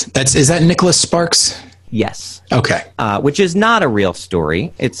not. Is that Nicholas Sparks? Yes. Okay. Which is not a real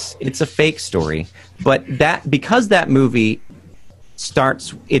story. It's a fake story. But because that movie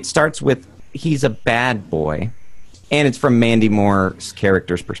starts with he's a bad boy, and it's from Mandy Moore's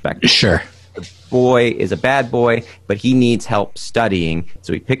character's perspective. Sure. The boy is a bad boy, but he needs help studying,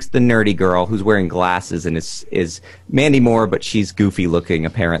 so he picks the nerdy girl who's wearing glasses and is Mandy Moore, but she's goofy looking,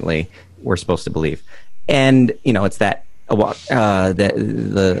 apparently, we're supposed to believe. And it's that the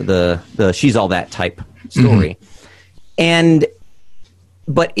she's all that type story.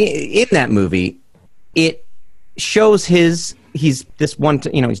 But in that movie, it shows he's this one,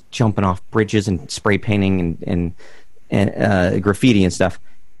 he's jumping off bridges and spray painting and graffiti and stuff.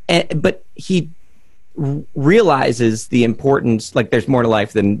 But he realizes the importance, like there's more to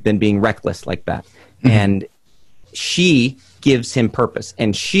life than being reckless like that. And she gives him purpose,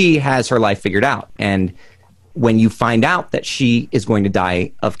 and she has her life figured out. And when you find out that she is going to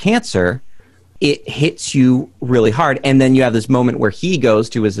die of cancer, it hits you really hard. And then you have this moment where he goes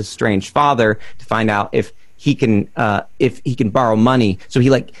to his estranged father to find out if he can borrow money. So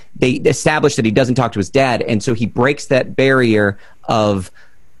they establish that he doesn't talk to his dad, and so he breaks that barrier of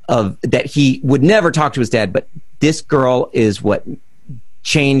that he would never talk to his dad, but this girl is what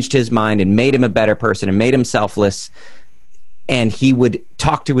changed his mind and made him a better person and made him selfless. And he would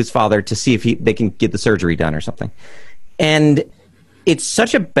talk to his father to see if they can get the surgery done or something. And it's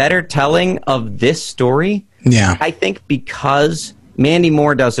such a better telling of this story. Yeah, I think because Mandy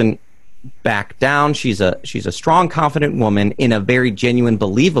Moore doesn't back down. She's a strong, confident woman in a very genuine,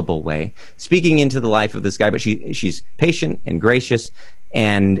 believable way, speaking into the life of this guy. But she's patient and gracious.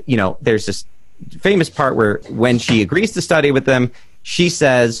 And there's this famous part where when she agrees to study with them, she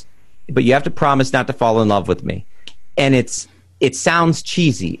says, "But you have to promise not to fall in love with me." and it sounds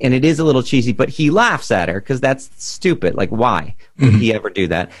cheesy, and it is a little cheesy, but he laughs at her because that's stupid. Like, why would he ever do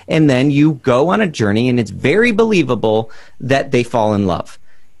that? And then you go on a journey, and it's very believable that they fall in love.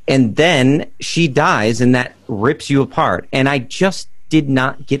 And then she dies, and that rips you apart. And I just did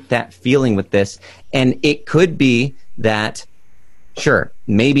not get that feeling with this. And it could be that, sure,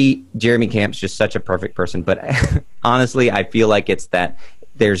 maybe Jeremy Camp's just such a perfect person, but honestly, I feel like it's that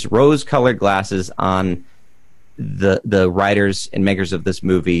there's rose-colored glasses on the writers and makers of this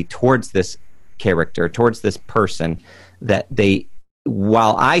movie towards this character, towards this person, that they,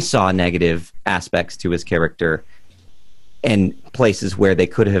 while I saw negative aspects to his character and places where they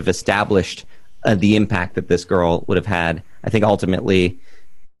could have established the impact that this girl would have had, I think ultimately,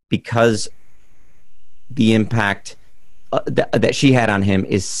 because the impact that she had on him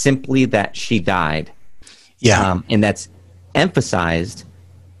is simply that she died. Yeah. And that's emphasized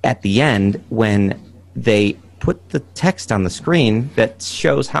at the end when they put the text on the screen that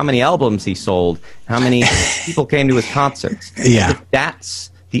shows how many albums he sold, how many people came to his concerts. Yeah. That's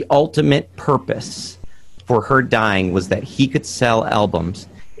the ultimate purpose for her dying, was that he could sell albums.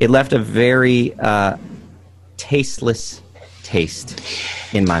 It left a very tasteless taste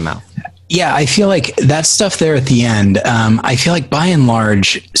in my mouth. Yeah, I feel like that stuff there at the end, I feel like by and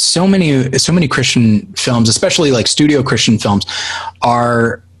large, so many Christian films, especially like studio Christian films,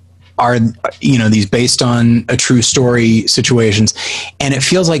 are these based on a true story situations, and it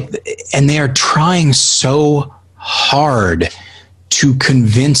feels like, and they are trying so hard to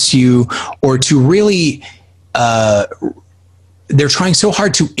convince you, or to really they're trying so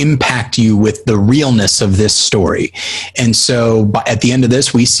hard to impact you with the realness of this story. And so at the end of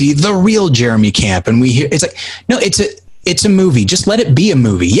this, we see the real Jeremy Camp, and we hear, it's like, no, it's a movie. Just let it be a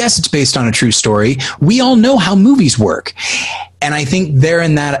movie. Yes, it's based on a true story. We all know how movies work. And I think there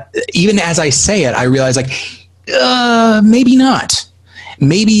in that, even as I say it, I realize like, maybe not.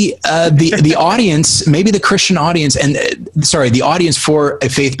 Maybe the audience, maybe the Christian audience, and the audience for a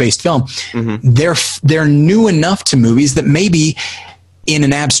faith-based film, they're new enough to movies that maybe in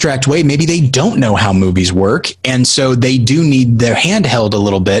an abstract way, maybe they don't know how movies work. And so they do need their hand held a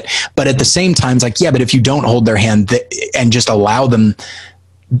little bit. But at the same time, it's like, yeah, but if you don't hold their hand and just allow them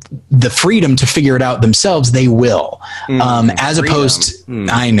the freedom to figure it out themselves, they will. As freedom. Opposed to,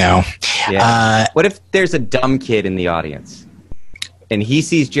 I know. Yeah. What if there's a dumb kid in the audience and he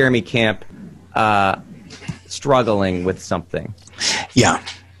sees Jeremy Camp struggling with something? Yeah.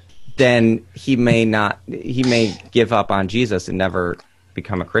 Then he may give up on Jesus and never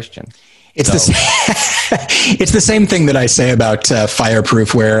become a Christian. It's it's the same thing that I say about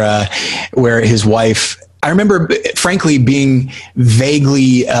Fireproof, where his wife, I remember, frankly, being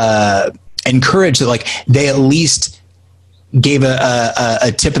vaguely encouraged that like they at least gave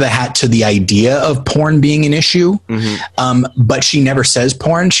a tip of the hat to the idea of porn being an issue. But she never says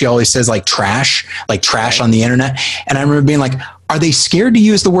porn. She always says like trash on the internet. And I remember being like, are they scared to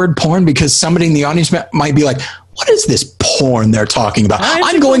use the word porn because somebody in the audience might be like, what is this porn they're talking about?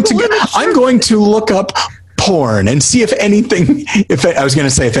 I'm going to look up porn and see if anything, I was going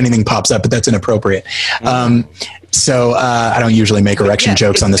to say if anything pops up, but that's inappropriate. So I don't usually make erection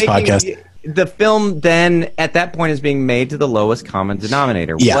jokes on this podcast. The film then at that point is being made to the lowest common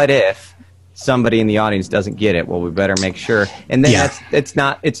denominator. Yeah. What if somebody in the audience doesn't get it? Well, we better make sure. And then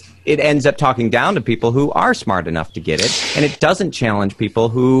it ends up talking down to people who are smart enough to get it. And it doesn't challenge people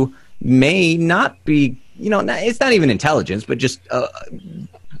who may not be, it's not even intelligence, but just,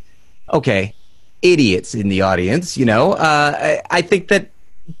 idiots in the audience, I think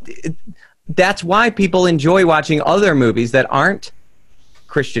that's why people enjoy watching other movies that aren't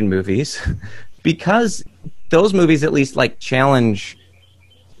Christian movies, because those movies at least like challenge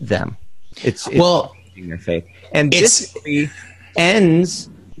them. It's changing their faith. And this movie ends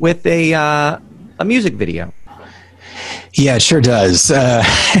with a music video. Yeah, it sure does. Like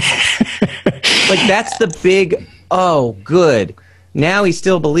that's the big, oh, good. Now he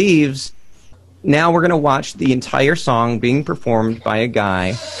still believes. Now we're going to watch the entire song being performed by a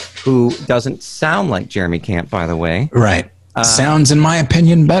guy who doesn't sound like Jeremy Camp, by the way. Right. Sounds, in my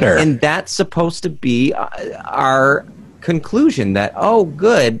opinion, better. And that's supposed to be our conclusion that, oh,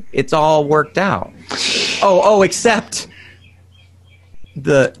 good, it's all worked out. Except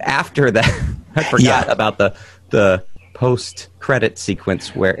after that, I forgot about the post-credit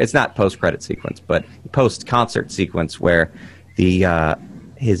sequence where, it's not post-credit sequence, but post-concert sequence where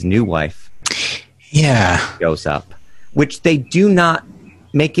his new wife goes up, which they do not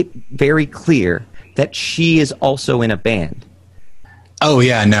make it very clear that she is also in a band. Oh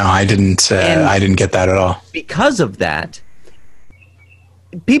yeah, no, I didn't get that at all. Because of that,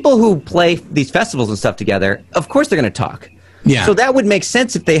 people who play these festivals and stuff together, of course they're going to talk. Yeah. So that would make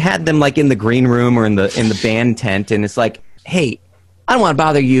sense if they had them like in the green room or in the band tent, and it's like, hey, I don't want to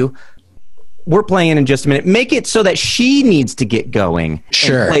bother you. We're playing in just a minute. Make it so that she needs to get going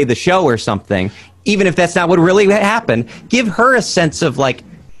Sure. and play the show or something, even if that's not what really happened. Give her a sense of like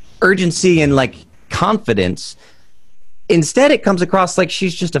urgency and like confidence. Instead, it comes across like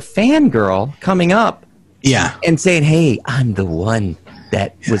she's just a fangirl coming up, and saying, "Hey, I'm the one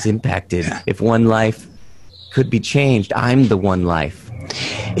that was impacted. If one life could be changed, I'm the one life."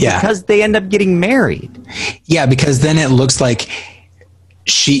 Because they end up getting married. Yeah, because then it looks like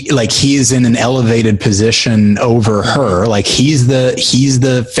he's in an elevated position over her. Like he's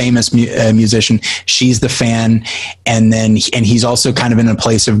the famous musician, she's the fan, and he's also kind of in a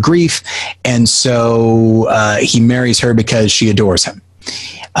place of grief, and so he marries her because she adores him.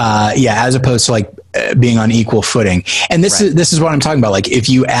 As opposed to like being on equal footing. And this is what I'm talking about. Like if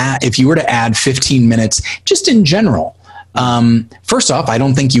you were to add 15 minutes just in general, first off, I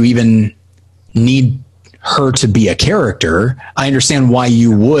don't think you even need her to be a character. I understand why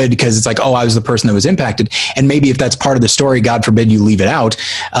you would, because it's like, oh, I was the person that was impacted. And maybe if that's part of the story, God forbid you leave it out.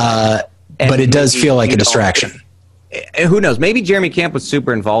 But it does feel like a distraction. Who knows? Maybe Jeremy Camp was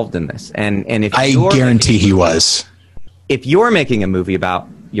super involved in this. And if I guarantee he was. If you're making a movie about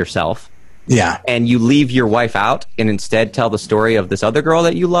yourself, and you leave your wife out and instead tell the story of this other girl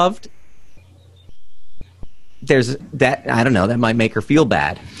that you loved, there's that, I don't know, that might make her feel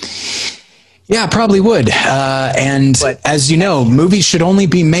bad. Yeah, probably would. But as you know, movies should only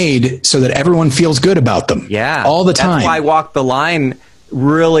be made so that everyone feels good about them. Yeah. All the time. That's why Walk the Line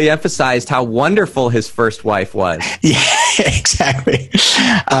really emphasized how wonderful his first wife was. Yeah, exactly.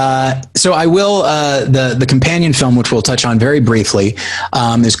 So I will, the companion film, which we'll touch on very briefly,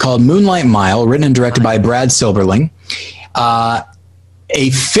 is called Moonlight Mile, written and directed by Brad Silberling. A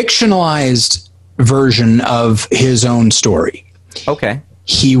fictionalized version of his own story. Okay.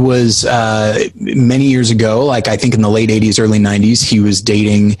 He was, many years ago, like I think in the late 80s, early 90s, he was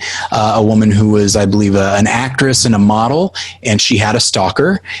dating a woman who was, I believe, an actress and a model, and she had a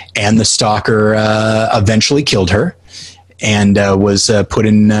stalker, and the stalker eventually killed her and was put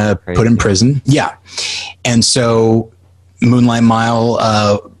in prison. Yeah. And so Moonlight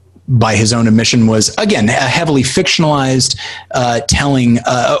Mile, by his own admission, was, again, a heavily fictionalized telling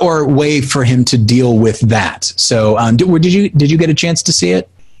or way for him to deal with that. So did you get a chance to see it?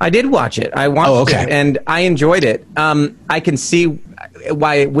 I did watch it. I watched it, and I enjoyed it. I can see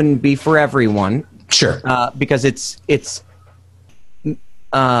why it wouldn't be for everyone. Sure. Because it's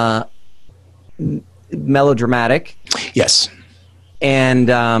melodramatic. Yes. And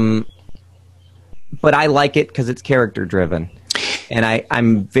but I like it because it's character driven. And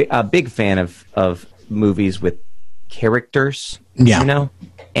I'm a big fan of movies with characters, you know?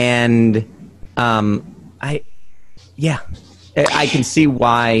 And I can see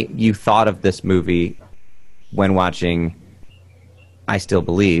why you thought of this movie when watching I Still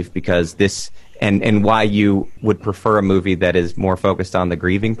Believe, because this, and why you would prefer a movie that is more focused on the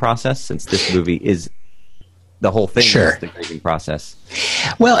grieving process, since this movie is, the whole thing is the grieving process.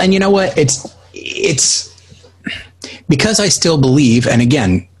 Well, and you know what? It's because I Still Believe, and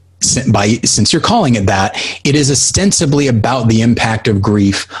again, since you're calling it that, it is ostensibly about the impact of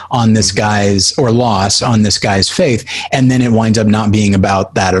grief on this guy's, or loss on this guy's faith, and then it winds up not being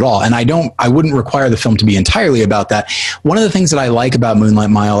about that at all. And I wouldn't require the film to be entirely about that. One of the things that I like about Moonlight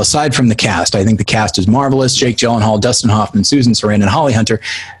Mile, aside from the cast, I think the cast is marvelous. Jake Gyllenhaal, Dustin Hoffman, Susan Sarandon, Holly Hunter,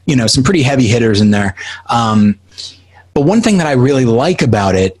 some pretty heavy hitters in there. But one thing that I really like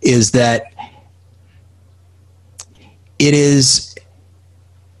about it is that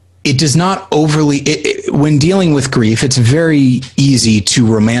it does not overly, when dealing with grief, it's very easy to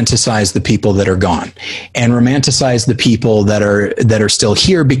romanticize the people that are gone and romanticize the people that are still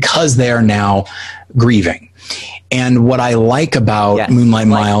here because they are now grieving. And what I like about Moonlight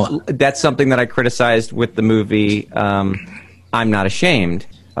Mile, that's something that I criticized with the movie I'm Not Ashamed,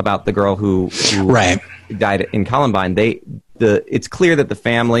 about the girl who died in Columbine. It's clear that the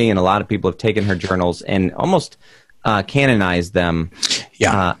family and a lot of people have taken her journals and almost canonized them,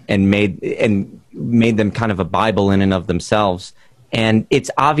 and made them kind of a Bible in and of themselves. And it's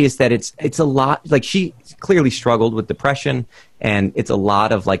obvious that it's a lot, like, she clearly struggled with depression, and it's a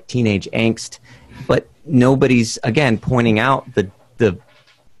lot of like teenage angst, but nobody's, again, pointing out the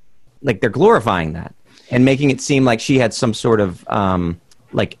like, they're glorifying that and making it seem like she had some sort of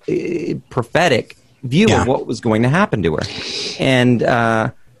prophetic view of what was going to happen to her. And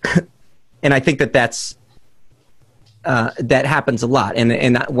and I think that's that happens a lot,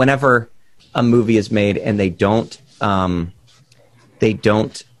 and whenever a movie is made and they don't they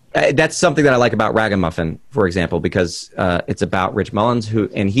don't. That's something that I like about Ragamuffin, for example, because it's about Rich Mullins,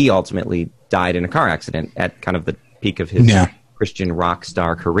 and he ultimately died in a car accident at kind of the peak of his Christian rock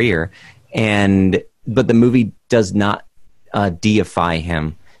star career, but the movie does not deify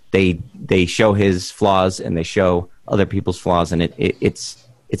him. They show his flaws and they show other people's flaws, and it's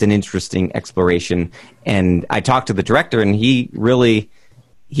an interesting exploration. And I talked to the director, and he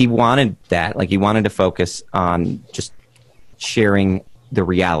wanted that. Like, he wanted to focus on just sharing the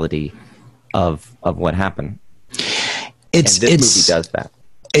reality of what happened. This movie does that.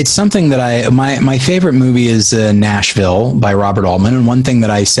 It's something that my favorite movie is Nashville by Robert Altman, and one thing that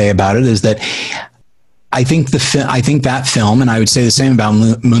I say about it is that I think that film, and I would say the same about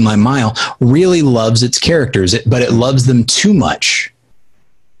Moonlight Mile, really loves its characters, but it loves them too much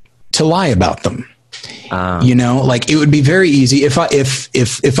to lie about them. You know, like, it would be very easy if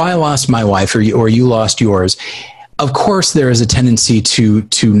I lost my wife or you lost yours. Of course, there is a tendency to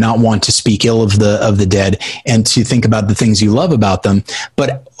not want to speak ill of the dead and to think about the things you love about them.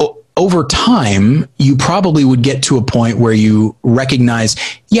 But over time, you probably would get to a point where you recognize,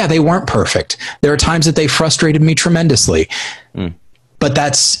 yeah, they weren't perfect. There are times that they frustrated me tremendously, but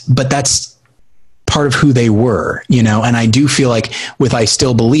that's part of who they were, you know. And I do feel like with I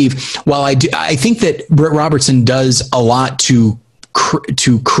Still Believe, while I think that Britt Robertson does a lot to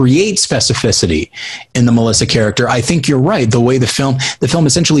create specificity in the Melissa character. I think you're right. The way the film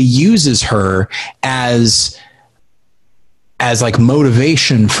essentially uses her as like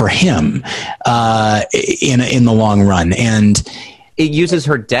motivation for him in the long run, and it uses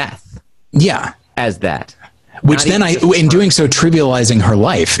her death as that, which then in doing so, trivializing her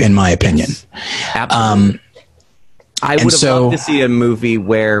life, in my opinion. Absolutely. I would have loved to see a movie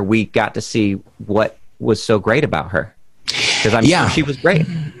where we got to see what was so great about her, because I'm sure she was great,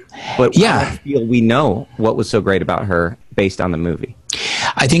 but I feel we know what was so great about her based on the movie.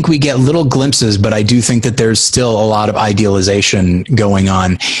 I think we get little glimpses, but I do think that there's still a lot of idealization going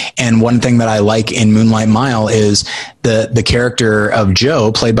on. And one thing that I like in Moonlight Mile is the character of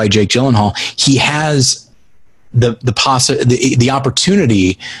Joe, played by Jake Gyllenhaal. He has the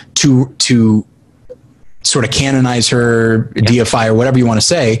opportunity to sort of canonize her, deify her, whatever you want to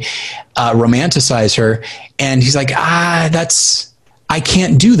say, romanticize her. And he's like, I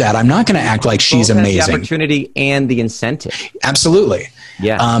can't do that. I'm not going to act like she's amazing. The opportunity and the incentive. Absolutely.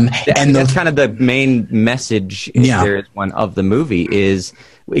 Yeah. And that's kind of the main message, if there is one, of the movie, is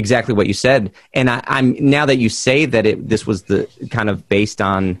exactly what you said. And I'm now that you say that this was the kind of based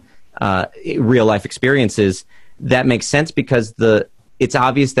on real life experiences, that makes sense, because it's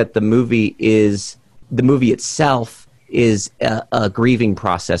obvious that the movie itself is a grieving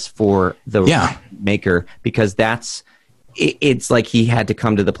process for the maker, because it's like he had to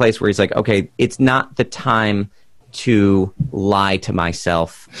come to the place where he's like, okay, it's not the time to lie to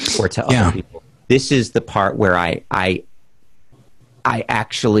myself or to other people. This is the part where I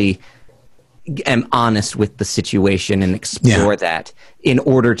actually am honest with the situation and explore that in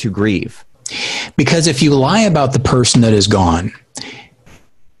order to grieve. Because if you lie about the person that is gone,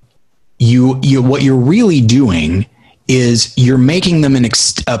 you what you're really doing is you're making them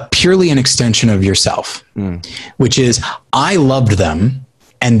purely an extension of yourself, which is, I loved them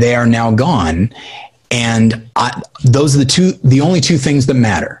and they are now gone. And those are the only two things that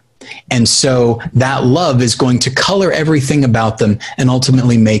matter. And so that love is going to color everything about them and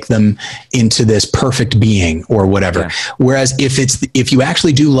ultimately make them into this perfect being or whatever. Yeah. Whereas if you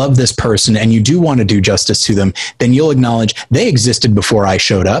actually do love this person and you do want to do justice to them, then you'll acknowledge they existed before I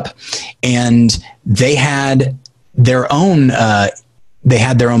showed up, and they had their own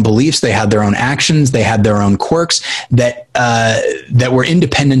beliefs, they had their own actions, they had their own quirks that were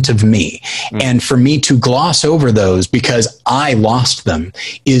independent of me. And for me to gloss over those because I lost them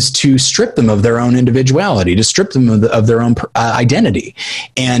is to strip them of their own individuality, to strip them of their own identity,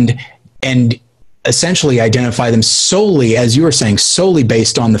 and essentially identify them solely, as you were saying, solely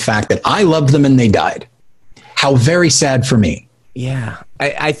based on the fact that I loved them and they died. How very sad for me. Yeah.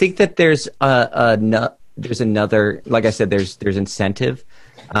 I think that there's another, like I said, there's incentive.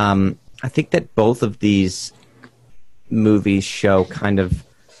 I think that both of these movies show kind of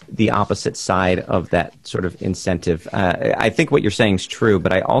the opposite side of that sort of incentive. I think what you're saying is true,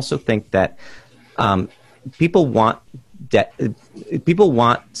 but I also think that people want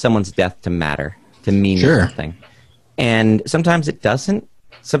someone's death to matter, to mean something. And sometimes it doesn't.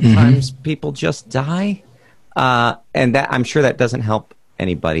 Sometimes people just die. And that, I'm sure that doesn't help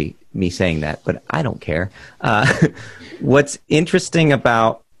anybody, me saying that, but I don't care. What's interesting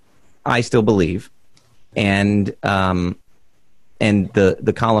about I Still Believe and the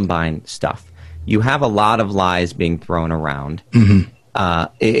Columbine stuff you have a lot of lies being thrown around,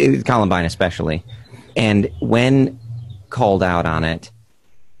 Columbine especially, and when called out on it,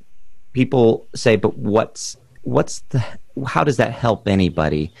 people say, but how does that help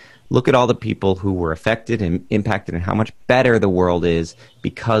anybody? Look at all the people who were affected and impacted and how much better the world is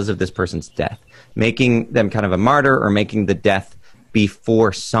because of this person's death. Making them kind of a martyr or making the death be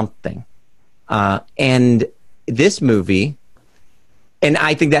for something. And this movie, and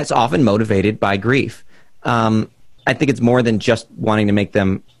I think that's often motivated by grief. I think it's more than just wanting to make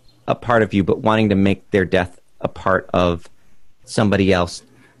them a part of you, but wanting to make their death a part of somebody else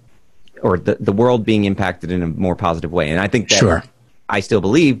or the world being impacted in a more positive way. And I think that I Still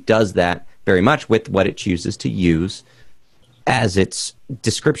Believe does that very much with what it chooses to use as its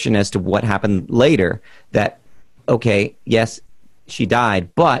description as to what happened later. That, okay, yes, she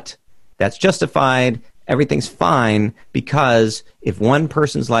died, but that's justified. Everything's fine because if one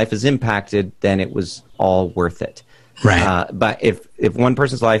person's life is impacted, then it was all worth it. Right. But if one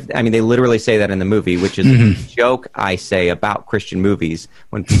person's life, I mean, they literally say that in the movie, which is a joke I say about Christian movies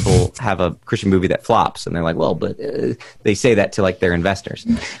when people have a Christian movie that flops and they're like, well, but they say that to like their investors.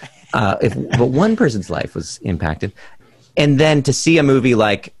 But one person's life was impacted. And then to see a movie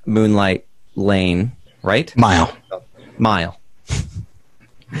like Moonlight Lane, right? Mile.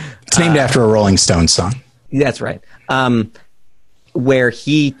 It's named after a Rolling Stones song. That's right. Where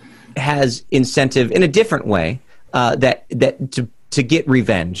he has incentive in a different way. That to get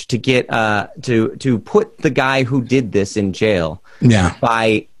revenge, to get to put the guy who did this in jail,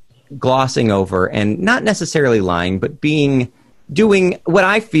 by glossing over and not necessarily lying, but doing what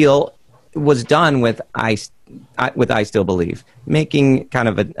I feel was done with I Still Believe, making kind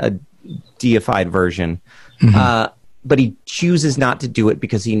of a deified version, but he chooses not to do it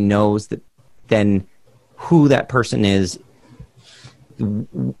because he knows that then who that person is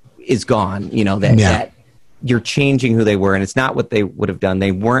gone. You know that you're changing who they were, and it's not what they would have done.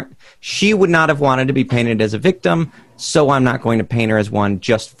 She would not have wanted to be painted as a victim, so I'm not going to paint her as one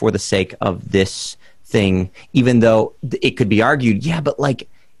just for the sake of this thing, even though it could be argued, yeah, but like,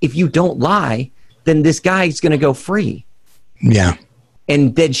 if you don't lie, then this guy's going to go free. Yeah.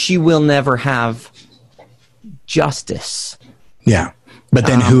 And then she will never have justice. Yeah. But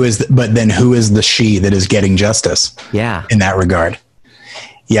then who is the she that is getting justice? Yeah. In that regard.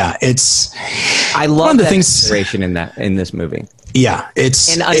 Yeah, I love that inspiration in this movie. Yeah,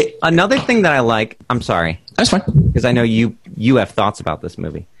 another thing that I like. I'm sorry. That's fine, because I know you have thoughts about this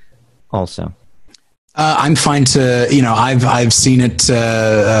movie, also. I'm fine to I've seen it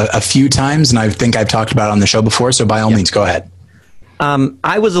a few times, and I think I've talked about it on the show before. So by all means, go ahead.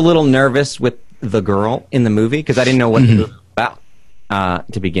 I was a little nervous with the girl in the movie because I didn't know what it was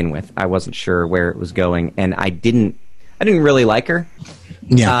about to begin with. I wasn't sure where it was going, and I didn't really like her.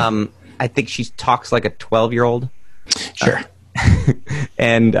 Yeah. I think she talks like a 12-year-old. Sure.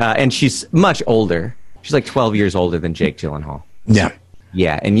 And she's much older. She's like 12 years older than Jake Gyllenhaal. Yeah.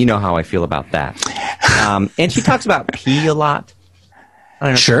 Yeah, and you know how I feel about that. And she talks about pee a lot. I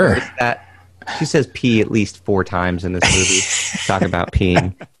don't know. Sure. That. She says pee at least 4 times in this movie. Talk about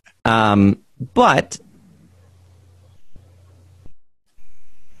peeing. But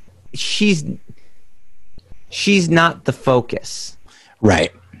she's not the focus.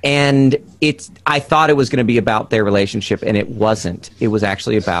 Right. And I thought it was going to be about their relationship, and it wasn't. It was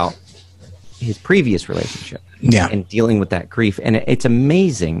actually about his previous relationship. Yeah. And dealing with that grief. And it's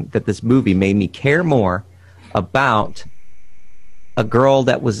amazing that this movie made me care more about a girl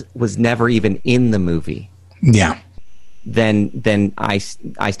that was never even in the movie. Yeah. Then I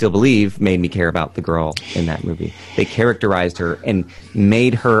Still Believe made me care about the girl in that movie. They characterized her and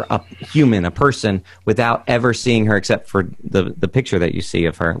made her a human, a person, without ever seeing her except for the picture that you see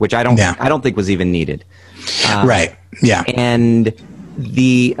of her, which I don't think was even needed. Right. Yeah. And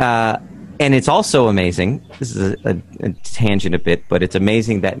and it's also amazing. This is a tangent a bit, but it's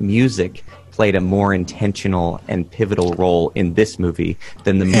amazing that music played a more intentional and pivotal role in this movie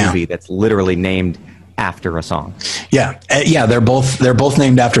than the movie that's literally named after a song. Yeah. They're both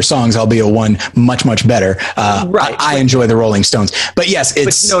named after songs, albeit one much better. Right. I enjoy the Rolling Stones, but yes,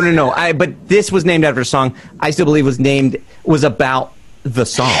 it's no. But this was named after a song. I Still Believe was about the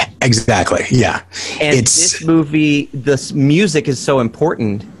song. Exactly. Yeah. And this movie, this music is so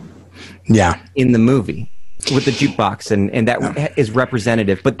important. Yeah. In the movie with the jukebox and that is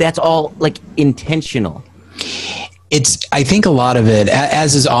representative, but that's all like intentional. I think a lot of it,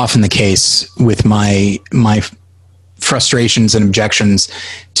 as is often the case with my frustrations and objections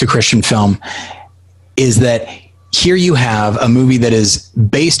to Christian film, is that here you have a movie that is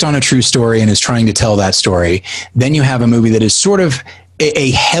based on a true story and is trying to tell that story. Then you have a movie that is sort of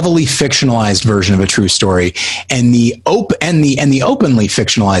a heavily fictionalized version of a true story, and the openly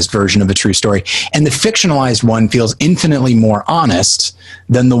fictionalized version of a true story, and the fictionalized one feels infinitely more honest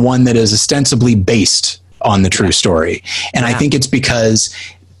than the one that is ostensibly based on the true story. And I think it's because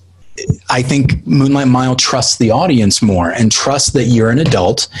I think Moonlight Mile trusts the audience more and trusts that you're an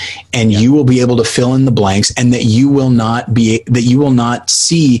adult and you will be able to fill in the blanks, and that you will not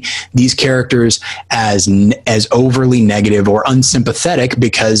see these characters as overly negative or unsympathetic,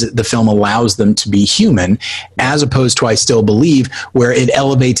 because the film allows them to be human, as opposed to I Still Believe, where it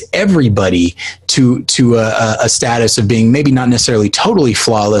elevates everybody to a status of being maybe not necessarily totally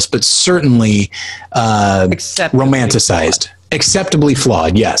flawless, but certainly romanticized. Acceptably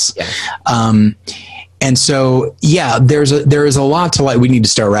flawed, yes. And so, yeah, there is a lot to like. We need to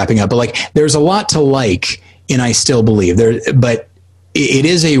start wrapping up, but like, there's a lot to like in I Still Believe. But it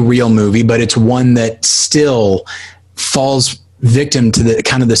is a real movie, but it's one that still falls victim to the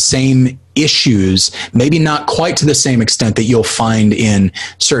kind of the same issues, maybe not quite to the same extent that you'll find in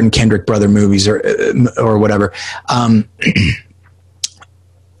certain Kendrick Brother movies or whatever.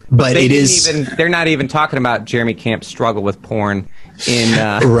 But it is. They're not even talking about Jeremy Camp's struggle with porn in.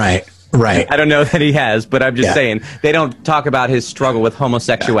 Right. I don't know that he has, but I'm just saying they don't talk about his struggle with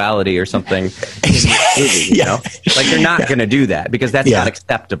homosexuality or something. In the movie, you know? Like, they're not going to do that because that's not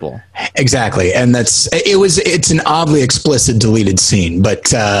acceptable. Exactly, and it's an oddly explicit deleted scene, but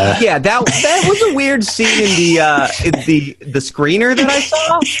that was a weird scene in the screener that I saw.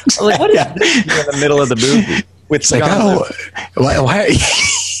 I was like, what is this in the middle of the movie? With it's like, why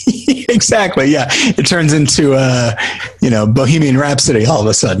exactly, yeah. It turns into Bohemian Rhapsody all of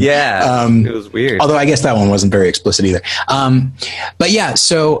a sudden. Yeah, it was weird. Although I guess that one wasn't very explicit either. But yeah,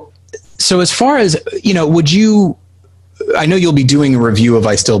 so as far as, would you? I know you'll be doing a review of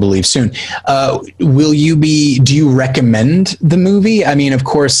I Still Believe soon. Do you recommend the movie? I mean, of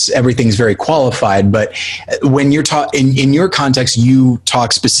course, everything's very qualified, but when you're in your context, you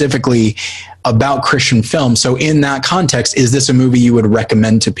talk specifically about Christian film. So in that context, is this a movie you would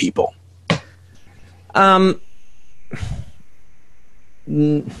recommend to people? I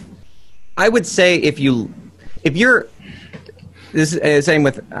would say if you're this is same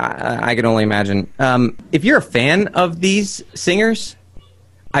with I can only imagine. If you're a fan of these singers,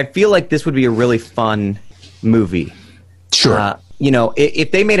 I feel like this would be a really fun movie. Sure.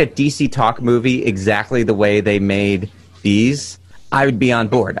 If they made a DC Talk movie exactly the way they made these, I would be on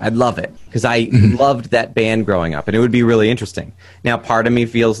board. I'd love it because I loved that band growing up, and it would be really interesting. Now, part of me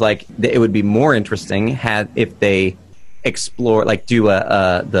feels like it would be more interesting if they explore, like, do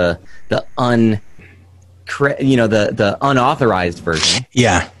the unauthorized version.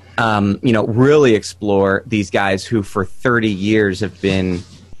 Yeah. Really explore these guys who for 30 years were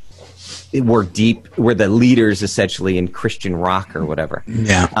the leaders essentially in Christian rock or whatever.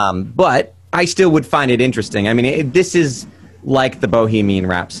 Yeah. But I still would find it interesting. I mean, this is like the Bohemian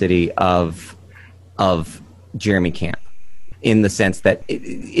Rhapsody of Jeremy Camp, in the sense that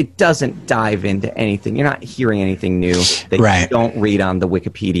it doesn't dive into anything. You're not hearing anything new that you don't read on the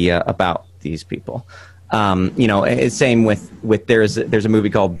Wikipedia about these people. Same with there's a movie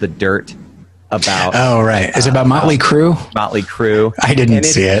called The Dirt about. Oh, right. Is it about Motley Crue? Motley Crue. I didn't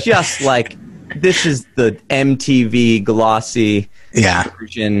see it. Just like, this is the MTV glossy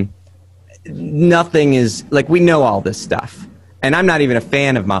version. Nothing is like, we know all this stuff. And I'm not even a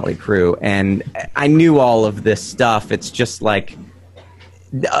fan of Motley Crue, and I knew all of this stuff. It's just like,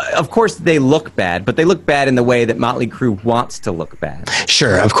 of course they look bad, but they look bad in the way that Motley Crue wants to look bad.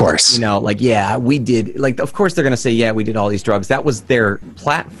 Sure, of course. We did. Like, of course they're going to say, we did all these drugs. That was their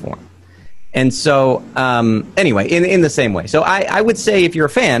platform. And so, anyway, in the same way. So I would say if you're a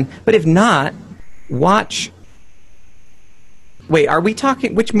fan, but if not, watch. Wait, are we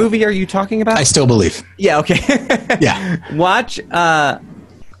talking? Which movie are you talking about? I Still Believe. Yeah. Okay. Yeah. Watch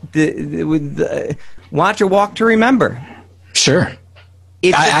watch A Walk to Remember. Sure. I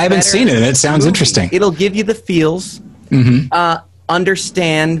haven't seen it, and it sounds interesting. It'll give you the feels.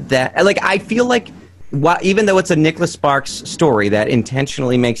 Understand that. Like, I feel like, even though it's a Nicholas Sparks story that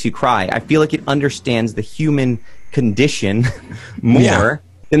intentionally makes you cry, I feel like it understands the human condition more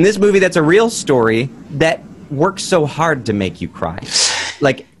than this movie that's a real story that works so hard to make you cry.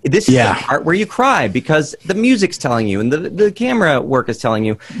 Like, this is the part where you cry because the music's telling you and the camera work is telling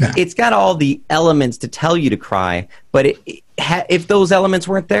you. Yeah. It's got all the elements to tell you to cry, but if those elements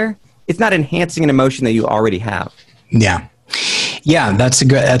weren't there, it's not enhancing an emotion that you already have. Yeah. Yeah, that's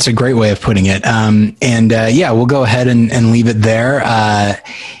a great way of putting it. We'll go ahead and leave it there.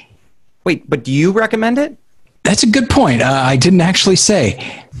 Wait, but do you recommend it? That's a good point. I didn't actually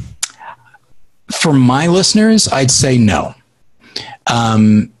say. For my listeners, I'd say no.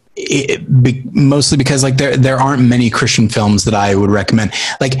 Mostly because like there aren't many Christian films that I would recommend.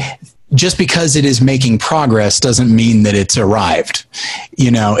 Like, just because it is making progress doesn't mean that it's arrived.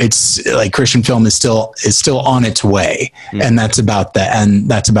 It's like Christian film is still on its way, and that's about that. And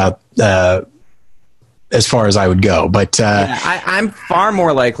that's about as far as I would go. But I'm far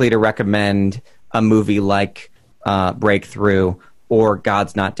more likely to recommend a movie like Breakthrough or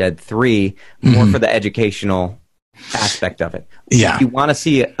God's Not Dead 3 more for the educational aspect of it. Yeah. If you want to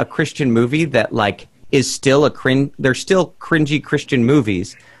see a Christian movie that like is still they're still cringy Christian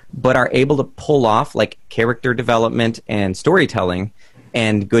movies, but are able to pull off like character development and storytelling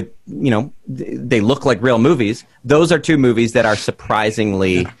and good, they look like real movies. Those are two movies that are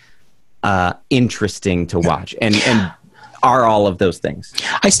surprisingly interesting to watch and are all of those things.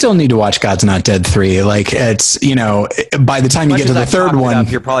 I still need to watch God's Not Dead 3. Like, it's, by the time you get to the third one,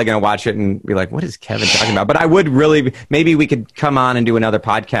 you're probably going to watch it and be like, what is Kevin talking about? But I would really, maybe we could come on and do another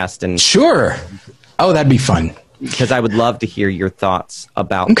podcast. And sure. Oh, that'd be fun. Because I would love to hear your thoughts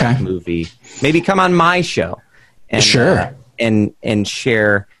about that movie. Maybe come on my show, and sure, and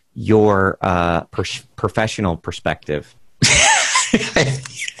share your professional perspective.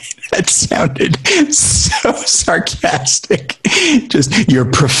 That sounded so sarcastic. Just your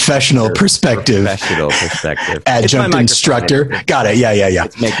professional perspective. Professional perspective. Adjunct instructor. Got it. Yeah.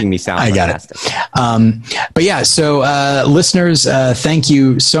 It's making me sound sarcastic. I got it. But yeah, so listeners, thank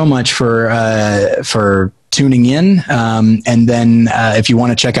you so much for tuning in. And then if you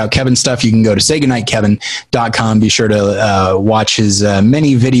want to check out Kevin's stuff, you can go to saygoodnightkevin.com. Be sure to watch his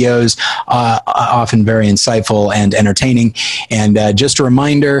many videos, often very insightful and entertaining. And just a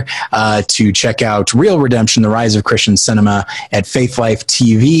reminder to check out Real Redemption, The Rise of Christian Cinema at Faith Life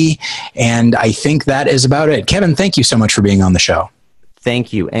TV. And I think that is about it. Kevin, thank you so much for being on the show.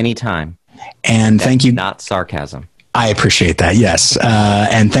 Thank you. Anytime. And thank you. Not sarcasm. I appreciate that. Yes.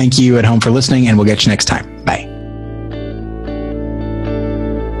 And thank you at home for listening, and we'll get you next time. Bye.